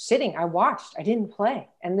those sitting. I watched. I didn't play.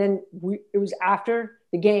 And then it was after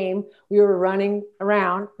the game. We were running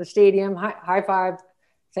around the stadium, high five,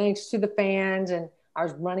 thanks to the fans. And I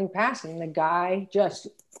was running past, and the guy just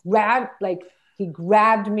grabbed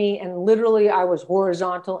me, and literally I was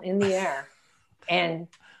horizontal in the air and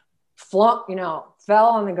fell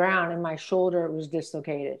on the ground, and my shoulder was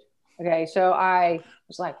dislocated. Okay. So I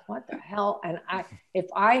was like, what the hell? And if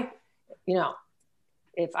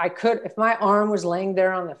my arm was laying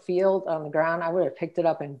there on the field, on the ground, I would have picked it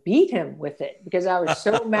up and beat him with it because I was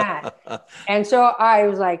so mad. And so I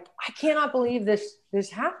was like, I cannot believe this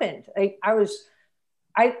happened. I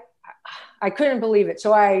couldn't believe it.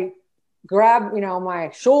 So I grabbed,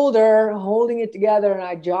 my shoulder, holding it together, and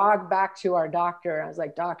I jogged back to our doctor. I was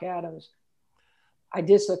like, Doc Adams, I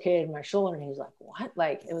dislocated my shoulder. And he's like, what?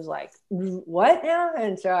 It was like, what now?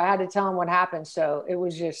 And so I had to tell him what happened. So it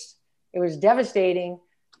was devastating.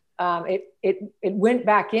 It went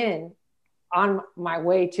back in on my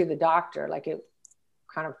way to the doctor. It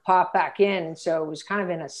kind of popped back in. And so it was kind of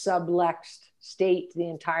in a subluxed state the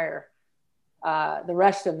entire, the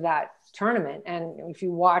rest of that tournament. And if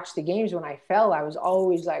you watch the games, when I fell, I was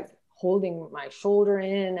always holding my shoulder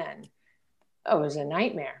in, and it was a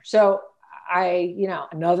nightmare. So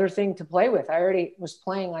another thing to play with. I already was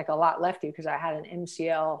playing a lot lefty because I had an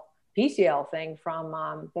MCL PCL thing from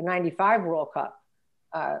the 95 World Cup,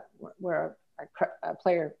 where I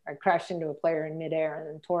crashed into a player in midair and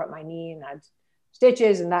then tore up my knee and had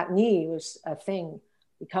stitches, and that knee was a thing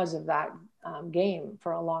because of that game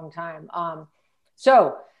for a long time.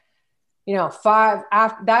 After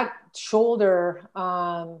that shoulder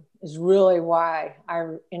is really why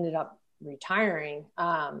I ended up retiring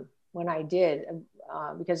when I did,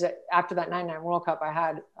 because after that 99 World Cup, I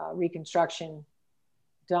had reconstruction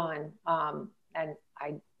done. And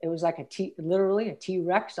it was like literally a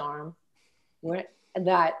T-Rex arm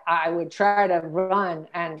that I would try to run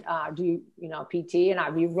and do, PT, and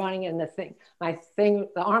I'd be running, and the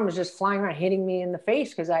arm was just flying around, hitting me in the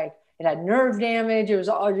face because it had nerve damage. It was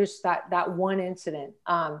all just that one incident.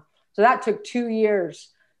 So that took 2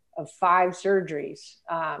 years of 5 surgeries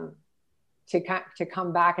to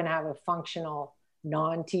come back and have a functional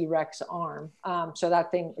non-T-Rex arm. So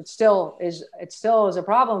that thing, it still is a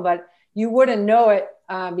problem, but you wouldn't know it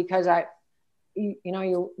because you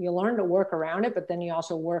learn to work around it, but then you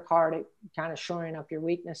also work hard at kind of shoring up your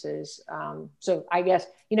weaknesses. So I guess,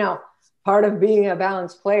 part of being a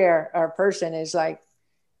balanced player or person is like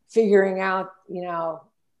figuring out,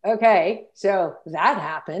 okay, so that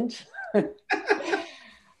happened.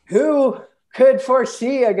 Who could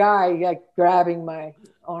foresee a guy like grabbing my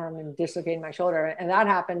arm and dislocating my shoulder? And that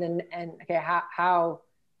happened. And okay, how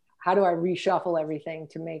do I reshuffle everything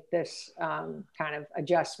to make this kind of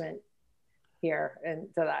adjustment here? And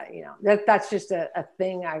so that, that's just a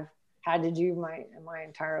thing I've had to do my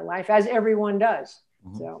entire life, as everyone does.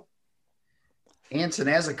 Mm-hmm. So. Anson,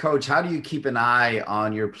 as a coach, how do you keep an eye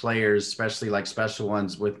on your players, especially like special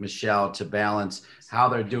ones with Michelle, to balance how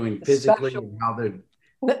they're doing physically and how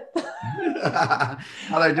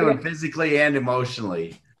they're doing physically and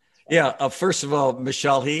emotionally? Yeah. First of all,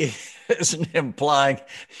 Michelle, he isn't implying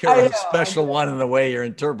you're a special one in the way you're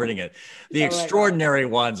interpreting it. The extraordinary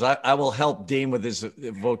ones, I will help Dean with his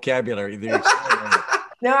vocabulary. The extraordinary.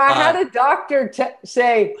 Now, I had a doctor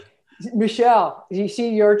say, Michelle, you see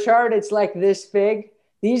your chart? It's like this big.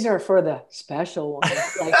 These are for the special ones.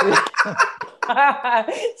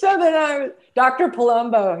 So then Dr.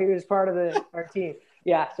 Palumbo, he was part of our team.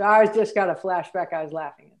 Yeah. So I just got a flashback. I was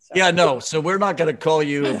laughing. So. Yeah, no. So we're not going to call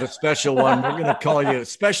you the special one. We're going to call you,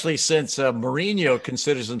 especially since Mourinho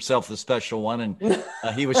considers himself the special one, and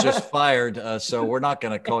he was just fired. So we're not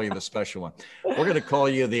going to call you the special one. We're going to call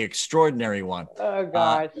you the extraordinary one. Oh,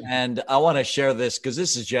 God. And I want to share this because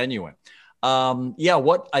this is genuine.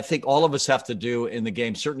 What I think all of us have to do in the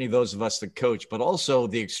game, certainly those of us that coach, but also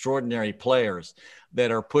the extraordinary players that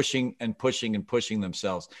are pushing and pushing and pushing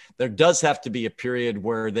themselves. There does have to be a period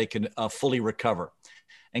where they can fully recover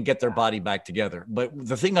and get their body back together. But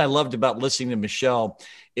the thing I loved about listening to Michelle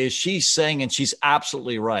is she's saying, and she's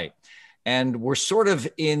absolutely right. And we're sort of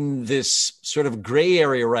in this sort of gray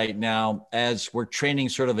area right now as we're training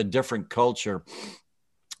sort of a different culture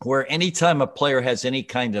where anytime a player has any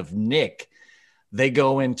kind of nick, they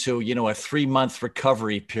go into, a 3-month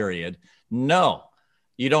recovery period. No,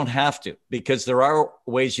 you don't have to, because there are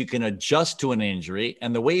ways you can adjust to an injury.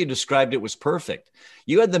 And the way you described it was perfect.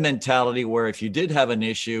 You had the mentality where if you did have an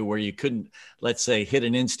issue where you couldn't, let's say, hit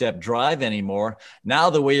an instep drive anymore,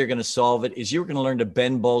 now the way you're going to solve it is you're going to learn to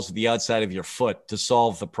bend balls with the outside of your foot to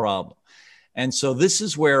solve the problem. And so this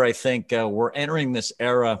is where I think we're entering this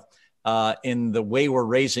era in the way we're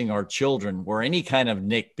raising our children, where any kind of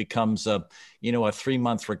nick becomes a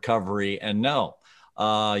 3-month recovery. And no,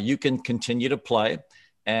 you can continue to play.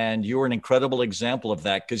 And you're an incredible example of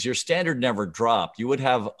that because your standard never dropped. You would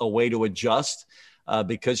have a way to adjust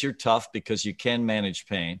because you're tough, because you can manage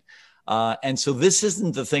pain. And so this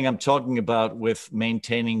isn't the thing I'm talking about with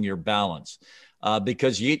maintaining your balance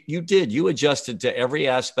because you adjusted to every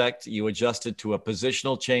aspect. You adjusted to a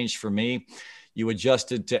positional change for me. You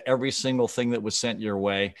adjusted to every single thing that was sent your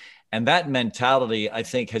way. And that mentality, I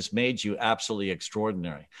think, has made you absolutely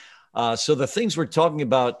extraordinary. So the things we're talking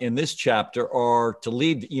about in this chapter are to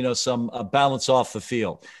lead, some balance off the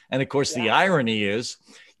field. And of course, the irony is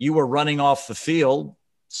you were running off the field,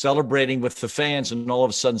 celebrating with the fans, and all of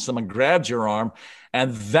a sudden someone grabbed your arm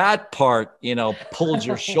and that part, pulled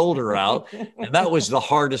your shoulder out. And that was the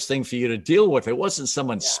hardest thing for you to deal with. It wasn't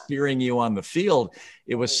someone spearing you on the field.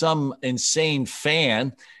 It was some insane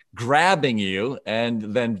fan grabbing you and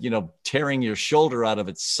then, tearing your shoulder out of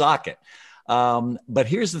its socket. But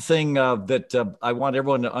here's the thing that I want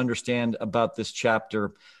everyone to understand about this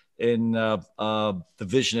chapter in the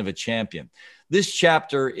Vision of a Champion. This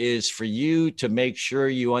chapter is for you to make sure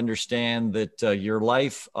you understand that your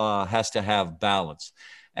life has to have balance.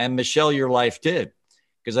 And Michelle, your life did,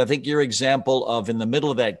 because I think your example of in the middle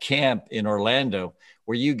of that camp in Orlando,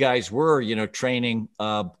 where you guys were, training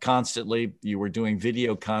constantly, you were doing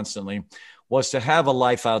video constantly, was to have a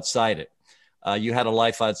life outside it. You had a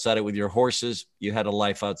life outside it with your horses. You had a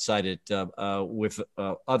life outside it with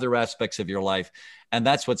other aspects of your life. And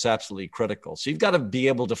that's what's absolutely critical. So you've got to be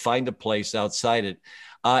able to find a place outside it.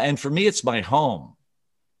 And for me, it's my home.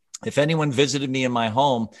 If anyone visited me in my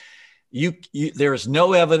home, there is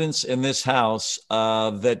no evidence in this house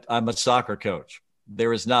that I'm a soccer coach.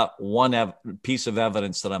 There is not one piece of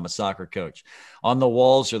evidence that I'm a soccer coach. On the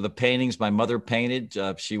walls are the paintings my mother painted.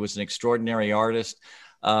 She was an extraordinary artist.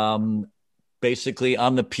 Basically,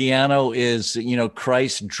 on the piano is,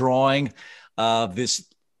 Christ drawing this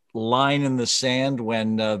line in the sand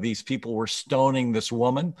when these people were stoning this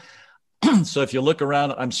woman. So if you look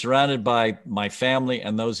around, I'm surrounded by my family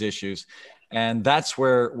and those issues. And that's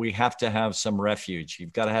where we have to have some refuge.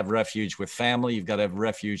 You've got to have refuge with family. You've got to have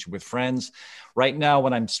refuge with friends. Right now,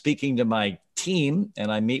 when I'm speaking to my team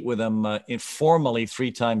and I meet with them informally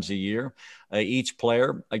 3 times a year, each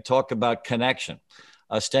player, I talk about connection.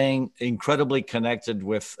 Staying incredibly connected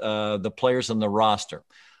with the players on the roster,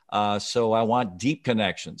 So I want deep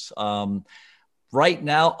connections. Right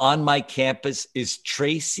now on my campus is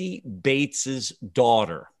Tracy Bates's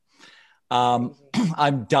daughter.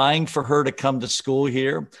 I'm dying for her to come to school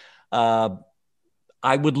here. I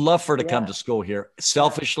would love for her to come to school here.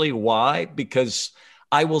 Selfishly, why? Because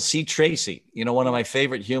I will see Tracy, one of my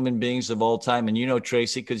favorite human beings of all time. And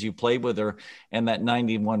Tracy, because you played with her in that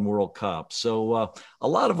 91 World Cup. So a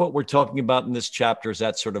lot of what we're talking about in this chapter is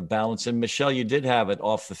that sort of balance. And Michelle, you did have it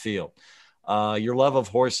off the field. Your love of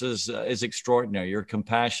horses is extraordinary. Your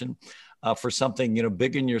compassion for something,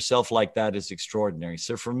 big in yourself like that is extraordinary.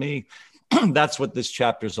 So for me, that's what this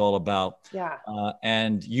chapter is all about. Yeah.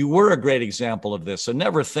 And you were a great example of this. So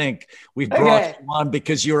never think we brought you on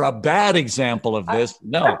because you're a bad example of this.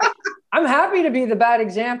 No. I'm happy to be the bad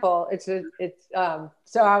example. So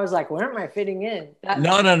I was like, where am I fitting in?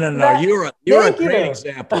 No. You're a great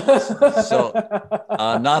example. So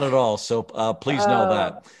not at all. So please know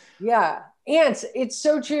that. Yeah. And it's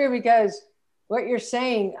so true because what you're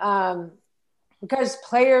saying, because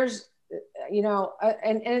players,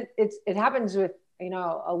 and it happens with,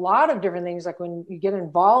 a lot of different things. Like when you get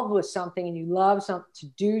involved with something and you love to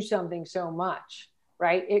do something so much,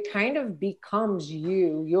 right? It kind of becomes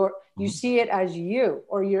you. You see it as you,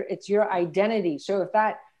 or it's your identity. So if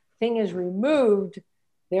that thing is removed,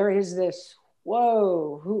 there is this,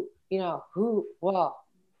 whoa,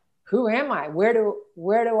 who am I? Where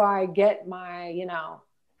do I get my,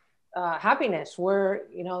 happiness? Where,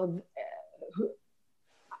 you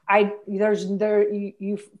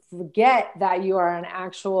forget that you are an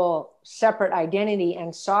actual separate identity,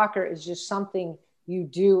 and soccer is just something you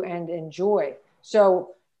do and enjoy.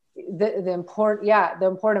 So the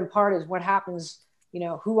important part is what happens,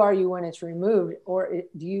 who are you when it's removed, or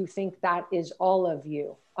do you think that is all of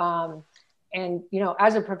you? And,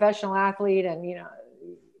 as a professional athlete and,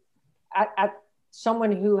 at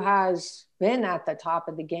someone who has been at the top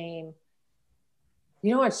of the game,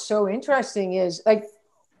 what's so interesting is like,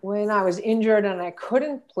 when I was injured and I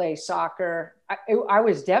couldn't play soccer, I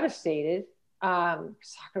was devastated.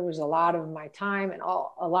 Soccer was a lot of my time, and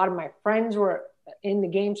a lot of my friends were in the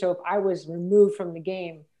game. So if I was removed from the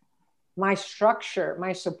game, my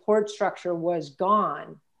support structure was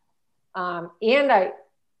gone. And I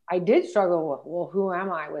did struggle with, well, who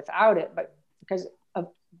am I without it? But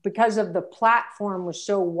because of the platform was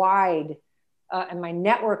so wide, and my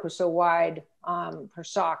network was so wide, for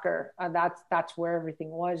soccer, that's where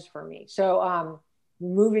everything was for me. So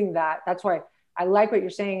removing that's why I like what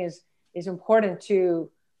you're saying is important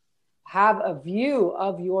to have a view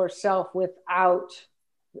of yourself without,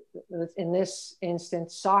 in this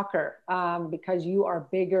instance, soccer, because you are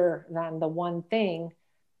bigger than the one thing,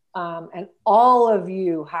 and all of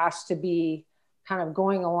you has to be kind of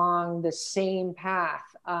going along the same path,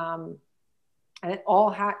 and it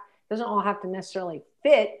doesn't all have to necessarily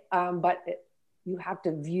fit, but you have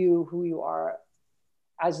to view who you are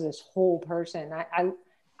as this whole person.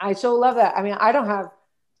 I so love that. I mean,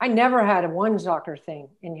 I never had a one soccer thing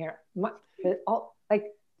in here.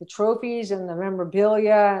 Like the trophies and the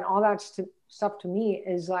memorabilia and all that stuff to me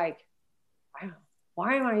is like,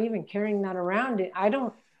 why am I even carrying that around?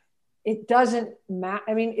 It doesn't matter.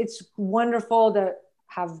 I mean, it's wonderful to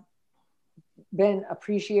have been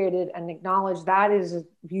appreciated and acknowledged. That is a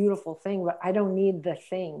beautiful thing, but I don't need the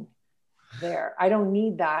thing there. I don't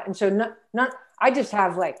need that. And so I just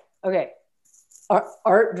have like, okay,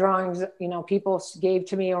 art drawings, people gave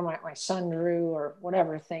to me, or my son drew, or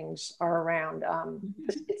whatever things are around.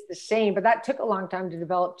 It's the same, but that took a long time to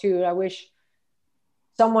develop too. I wish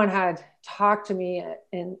someone had talked to me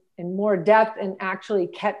in more depth and actually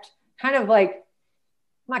kept kind of like,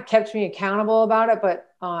 not kept me accountable about it, but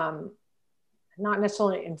not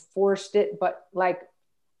necessarily enforced it, but like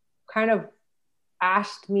kind of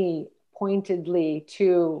asked me pointedly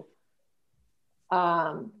to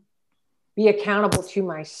be accountable to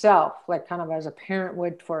myself, like kind of as a parent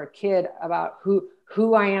would for a kid, about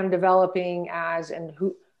who I am developing as, and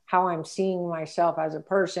how I'm seeing myself as a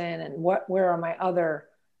person, and where are my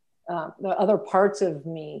the other parts of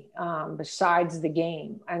me besides the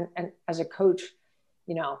game. And as a coach,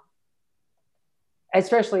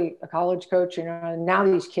 especially a college coach, now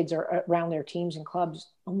these kids are around their teams and clubs,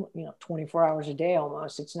 24 hours a day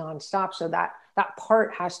almost. It's nonstop. So that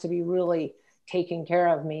part has to be really taken care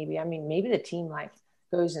of. Maybe the team like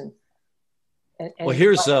goes and well,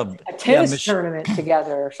 here's a tennis tournament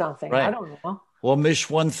together or something. Right. I don't know. Well, Mish,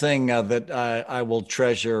 one thing that I will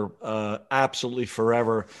treasure absolutely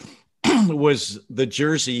forever was the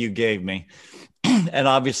jersey you gave me. And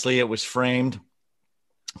obviously it was framed.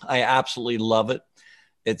 I absolutely love it.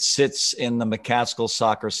 It sits in the McCaskill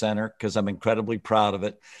Soccer Center because I'm incredibly proud of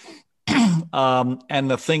it.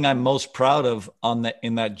 And the thing I'm most proud of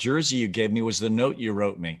in that jersey you gave me was the note you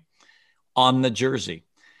wrote me on the jersey.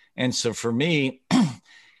 And so for me,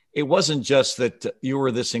 it wasn't just that you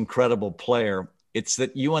were this incredible player. It's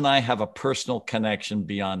that you and I have a personal connection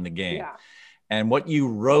beyond the game. Yeah. And what you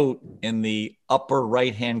wrote in the upper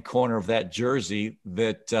right-hand corner of that jersey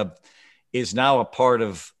that is now a part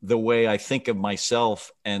of the way I think of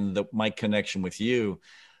myself and my connection with you,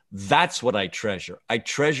 that's what I treasure. I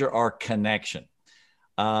treasure our connection.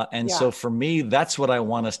 So for me, that's what I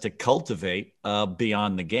want us to cultivate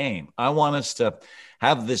beyond the game. I want us to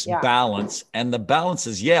have this balance. And the balance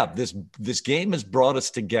is, this game has brought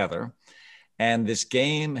us together. And this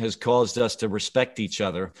game has caused us to respect each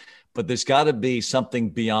other. But there's got to be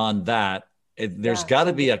something beyond that. There's got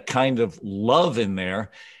to be a kind of love in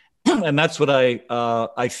there. And that's what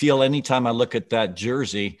I feel anytime I look at that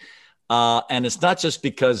jersey. And it's not just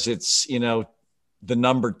because it's, the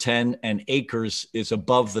number 10 and Akers is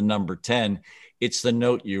above the number 10. It's the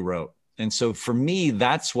note you wrote. And so for me,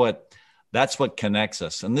 that's what connects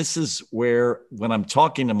us. And this is where, when I'm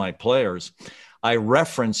talking to my players, I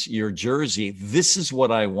reference your jersey. This is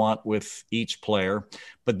what I want with each player,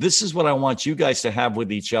 but this is what I want you guys to have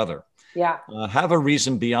with each other. Yeah. Have a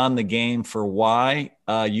reason beyond the game for why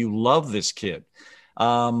you love this kid.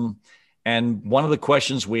 And one of the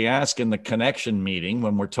questions we ask in the connection meeting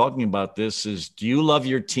when we're talking about this is, do you love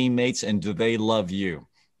your teammates and do they love you?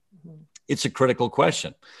 Mm-hmm. It's a critical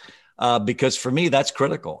question because for me, that's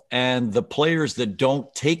critical. And the players that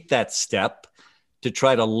don't take that step to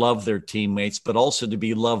try to love their teammates, but also to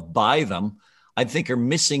be loved by them, I think are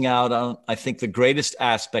missing out on, the greatest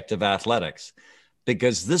aspect of athletics,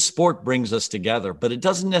 because this sport brings us together, but it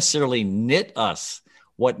doesn't necessarily knit us.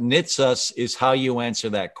 What knits us is how you answer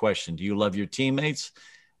that question. Do you love your teammates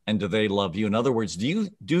and do they love you? In other words, do you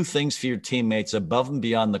do things for your teammates above and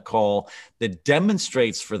beyond the call that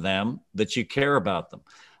demonstrates for them that you care about them?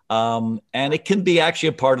 And it can be actually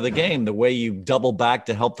a part of the game, the way you double back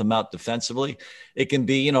to help them out defensively. It can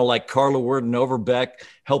be, like Carla Worden Overbeck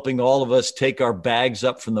helping all of us take our bags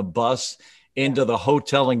up from the bus into the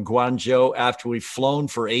hotel in Guangzhou after we've flown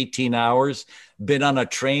for 18 hours, been on a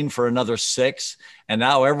train for another 6, and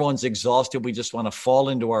now everyone's exhausted. We just want to fall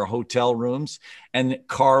into our hotel rooms. And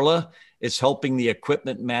Carla is helping the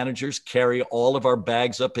equipment managers carry all of our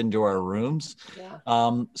bags up into our rooms.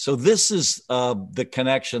 Yeah. So this is the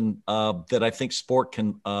connection that I think sport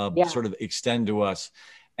can sort of extend to us.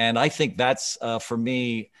 And I think that's, for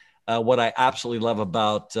me, what I absolutely love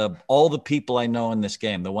about all the people I know in this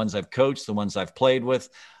game, the ones I've coached, the ones I've played with,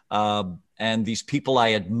 and these people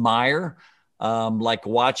I admire, like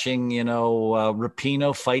watching,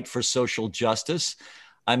 Rapinoe fight for social justice.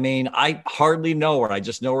 I mean, I hardly know her. I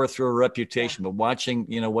just know her through her reputation, but watching,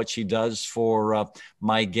 what she does for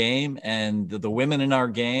my game and the women in our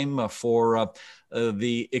game, for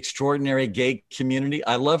the extraordinary gay community.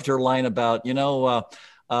 I loved her line about,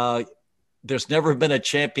 there's never been a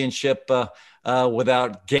championship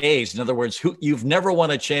without gays. In other words, you've never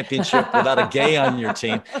won a championship without a gay on your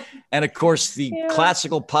team. And of course, the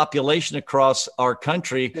classical population across our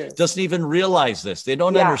country doesn't even realize this. They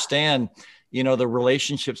don't understand, the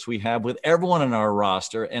relationships we have with everyone in our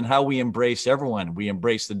roster and how we embrace everyone. We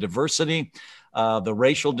embrace the diversity, the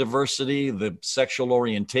racial diversity, the sexual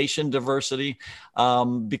orientation diversity,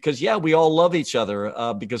 because, we all love each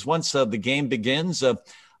other, because once the game begins,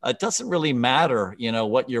 it doesn't really matter,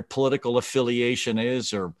 what your political affiliation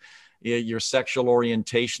is or your sexual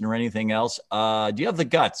orientation or anything else. Do you have the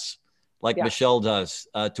guts, like Michelle does,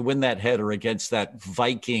 to win that header against that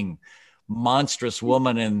Viking monstrous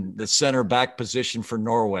woman in the center back position for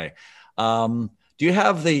Norway? Do you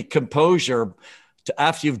have the composure to,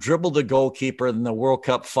 after you've dribbled the goalkeeper in the World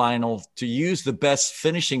Cup final, to use the best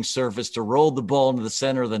finishing surface to roll the ball into the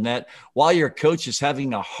center of the net while your coach is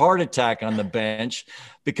having a heart attack on the bench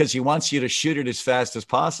because he wants you to shoot it as fast as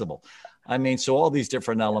possible? I mean, so all these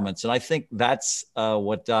different elements. And I think that's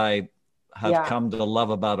what I have come to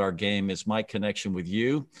love about our game is my connection with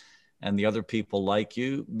you and the other people like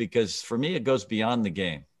you, because for me, it goes beyond the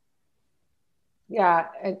game. Yeah,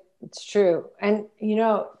 it's true. And,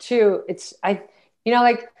 too,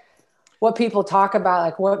 like what people talk about,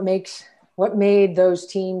 like what made those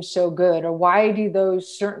teams so good, or why do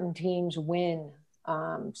those certain teams win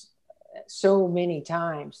so many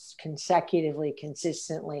times consecutively,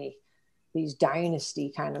 consistently, these dynasty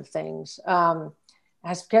kind of things.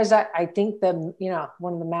 That's because I think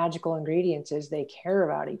one of the magical ingredients is they care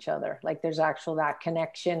about each other. Like there's actual that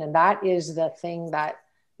connection. And that is the thing that,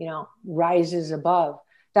 rises above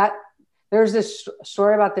that. there's this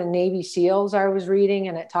story about the Navy SEALs I was reading,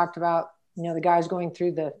 and it talked about, the guys going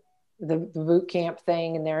through the boot camp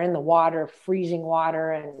thing, and they're in the water, freezing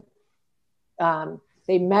water. And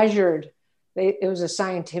they measured, it was a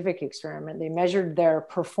scientific experiment. They measured their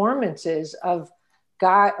performances for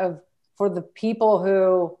the people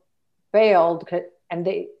who failed, and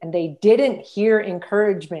they didn't hear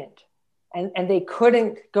encouragement, and they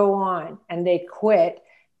couldn't go on, and they quit,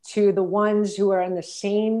 to the ones who are in the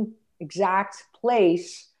same exact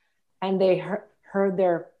place, and they heard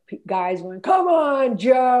their guys going, "Come on,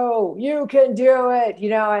 Joe, you can do it,"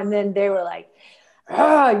 and then they were like,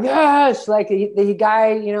 "Ah, yes," like the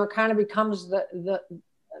guy, kind of becomes the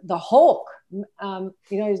Hulk.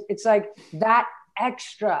 It's like that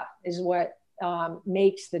extra is what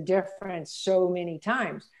makes the difference so many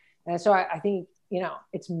times. And so I think,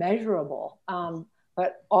 it's measurable,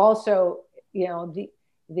 but also,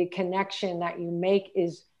 the connection that you make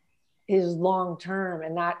is long-term,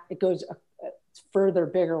 and that it goes further,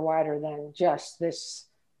 bigger, wider than just this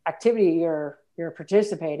activity you're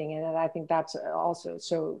participating in. And I think that's also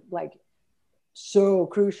so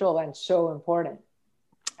crucial and so important.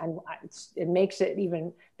 And it makes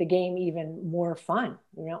the game even more fun,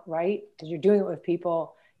 right? Because you're doing it with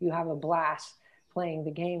people you have a blast playing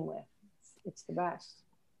the game with. It's the best.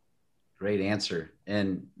 Great answer.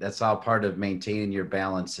 And that's all part of maintaining your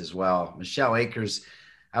balance as well. Michelle Akers,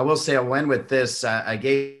 I will say I'll win with this. I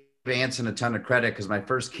gave Anson a ton of credit because my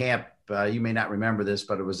first camp, you may not remember this,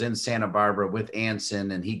 but it was in Santa Barbara with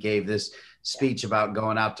Anson, and he gave this speech about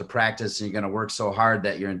going out to practice and you're going to work so hard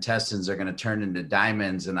that your intestines are going to turn into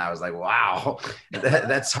diamonds. And I was like, wow,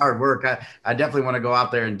 that's hard work. I definitely want to go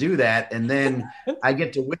out there and do that. And then I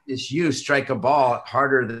get to witness you strike a ball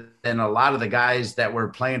harder than a lot of the guys that were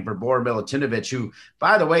playing for Bora Milutinovic, who,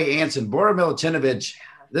 by the way, Anson, Bora Milutinovic,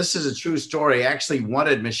 this is a true story, actually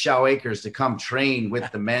wanted Michelle Akers to come train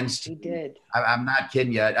with the men's team. He did. I'm not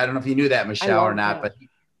kidding you. I don't know if you knew that, Michelle, or not, but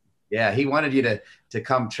he wanted you to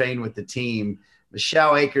come train with the team.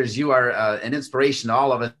 Michelle Akers, you are an inspiration to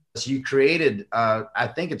all of us. You created, I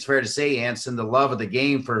think it's fair to say, Anson, the love of the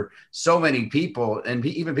game for so many people, and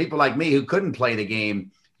even people like me who couldn't play the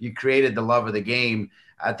game. You created the love of the game.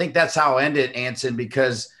 I think that's how I'll end it, Anson,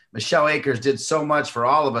 because Michelle Akers did so much for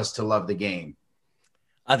all of us to love the game.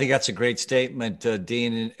 I think that's a great statement,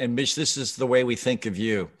 Dean. And Mitch, this is the way we think of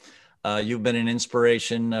you. You've been an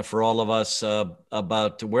inspiration for all of us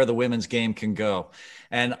about where the women's game can go.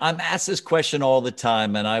 And I'm asked this question all the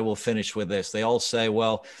time, and I will finish with this. They all say,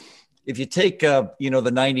 well, if you take, the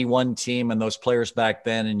 91 team and those players back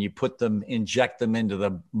then, and you inject them into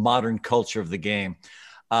the modern culture of the game,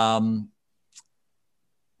 what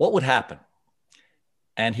would happen?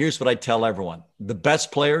 And here's what I tell everyone. The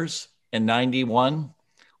best players in 91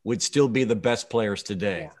 would still be the best players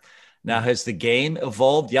today. Yeah. Now, has the game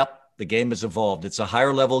evolved? Yep, the game has evolved. It's a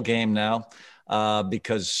higher level game now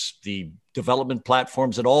because the development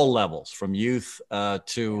platforms at all levels, from youth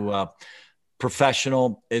to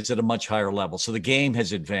professional, is at a much higher level. So the game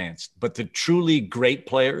has advanced. But the truly great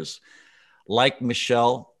players like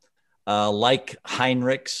Michelle, like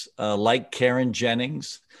Heinrichs, like Karen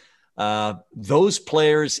Jennings, those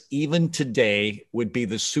players even today would be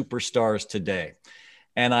the superstars today.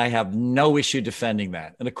 And I have no issue defending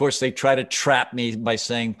that. And of course, they try to trap me by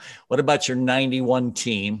saying, what about your 91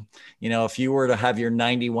 team? If you were to have your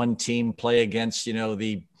 91 team play against,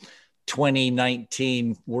 the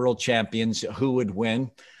 2019 world champions, who would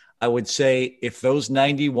win? I would say if those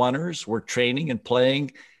 91ers were training and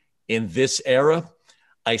playing in this era,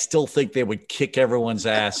 I still think they would kick everyone's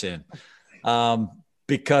ass in.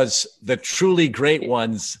 Because the truly great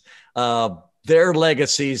ones, their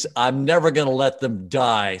legacies, I'm never going to let them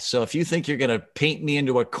die. So if you think you're going to paint me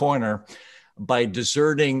into a corner by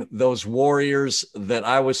deserting those warriors that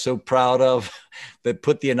I was so proud of, that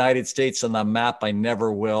put the United States on the map, I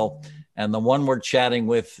never will. And the one we're chatting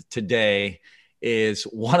with today is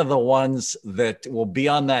one of the ones that will be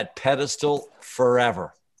on that pedestal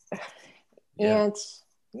forever. And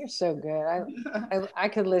you're so good. I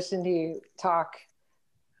could listen to you talk.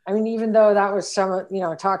 I mean, even though that was some,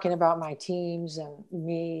 talking about my teams and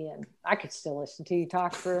me, and I could still listen to you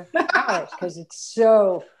talk for hours because it's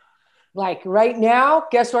so, like, right now,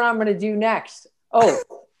 guess what I'm going to do next? Oh,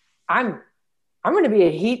 I'm going to be a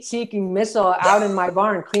heat-seeking missile out in my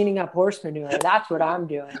barn cleaning up horse manure. That's what I'm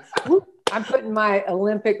doing. I'm putting my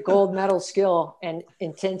Olympic gold medal skill and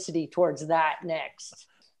intensity towards that next.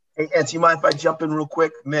 Hey, Ants, you mind if I jump in real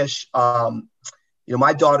quick? Mish,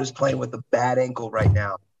 my daughter's playing with a bad ankle right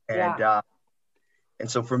now. And And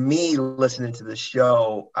so for me, listening to the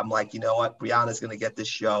show, I'm like, you know what? Brianna's going to get this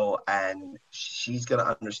show and she's going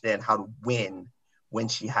to understand how to win when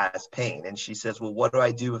she has pain. And she says, well, what do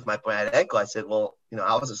I do with my bad ankle? I said, well,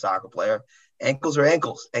 I was a soccer player. Ankles are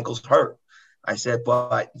ankles. Ankles hurt. I said,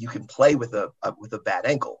 but you can play with a bad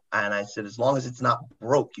ankle. And I said, as long as it's not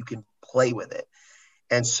broke, you can play with it.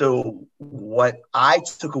 And so what I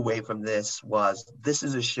took away from this was, this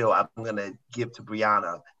is a show I'm going to give to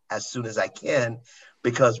Brianna as soon as I can,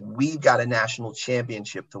 because we've got a national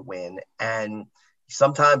championship to win. And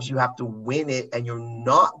sometimes you have to win it and you're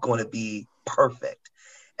not going to be perfect.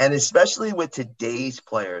 And especially with today's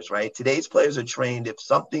players, right? Today's players are trained, if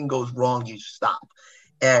something goes wrong, you stop.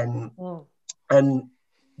 And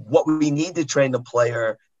what we need to train the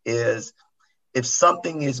player is, if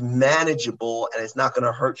something is manageable and it's not going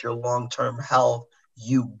to hurt your long-term health,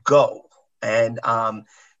 you go. And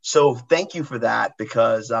so thank you for that,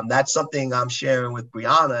 because that's something I'm sharing with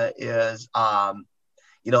Brianna is,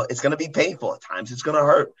 it's going to be painful at times. It's going to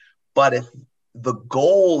hurt. But if the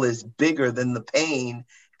goal is bigger than the pain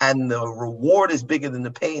and the reward is bigger than the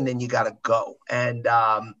pain, then you got to go. And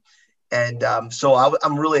so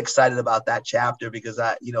I'm really excited about that chapter, because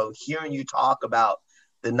hearing you talk about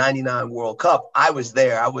the 99 World Cup, I was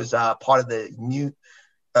there. I was part of the New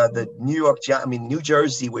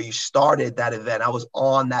Jersey, where you started that event. I was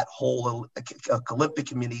on that whole Olympic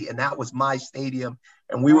committee, and that was my stadium.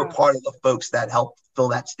 And we were part of the folks that helped fill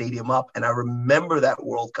that stadium up. And I remember that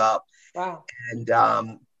World Cup. Wow.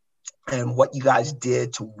 And what you guys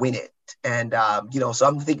did to win it. And, so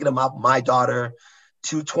I'm thinking about my daughter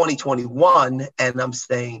to 2021, and I'm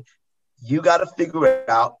saying, you got to figure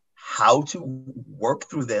out how to work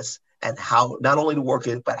through this, and how not only to work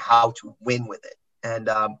it, but how to win with it. And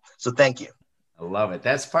so thank you. I love it.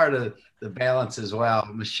 That's part of the balance as well.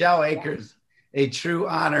 Michelle Akers, a true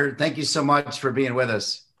honor. Thank you so much for being with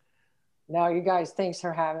us. No, you guys, thanks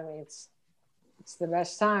for having me. It's the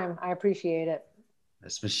best time. I appreciate it.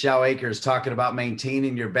 That's Michelle Akers talking about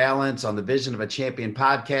maintaining your balance on the Vision of a Champion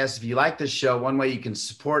podcast. If you like this show, one way you can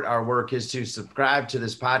support our work is to subscribe to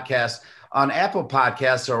this podcast on Apple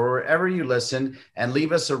Podcasts or wherever you listen, and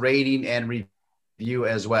leave us a rating and review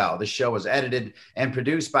as well. The show is edited and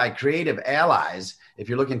produced by Creative Allies. If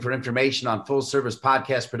you're looking for information on full service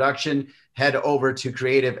podcast production, head over to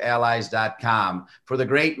creativeallies.com. For the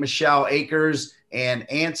great Michelle Akers and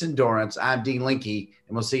Anson Dorrance, I'm Dean Linke,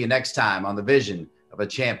 and we'll see you next time on the Vision of a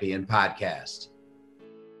Champion podcast.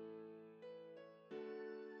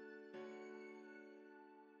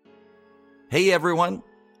 Hey, everyone.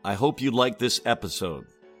 I hope you liked this episode,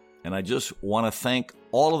 and I just want to thank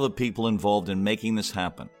all of the people involved in making this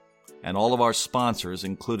happen, and all of our sponsors,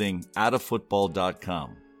 including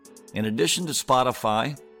AttaFootball.com. In addition to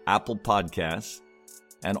Spotify, Apple Podcasts,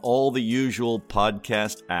 and all the usual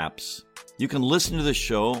podcast apps, you can listen to the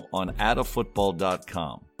show on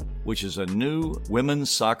AttaFootball.com, which is a new women's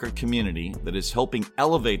soccer community that is helping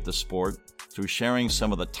elevate the sport through sharing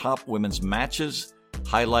some of the top women's matches,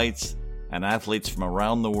 highlights, and athletes from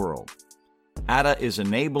around the world. Atta is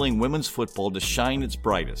enabling women's football to shine its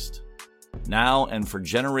brightest, now and for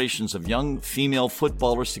generations of young female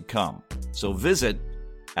footballers to come. So visit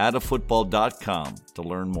AttaFootball.com to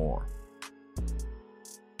learn more.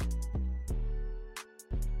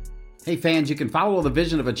 Hey fans, you can follow the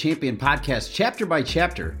Vision of a Champion podcast chapter by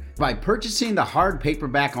chapter by purchasing the hard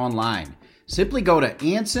paperback online. Simply go to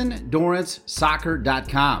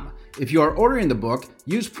AnsonDorranceSoccer.com. If you are ordering the book,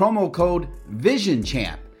 use promo code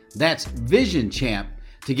VISIONCHAMP. That's VISIONCHAMP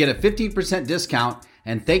to get a 15% discount.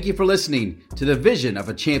 And thank you for listening to the Vision of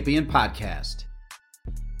a Champion podcast.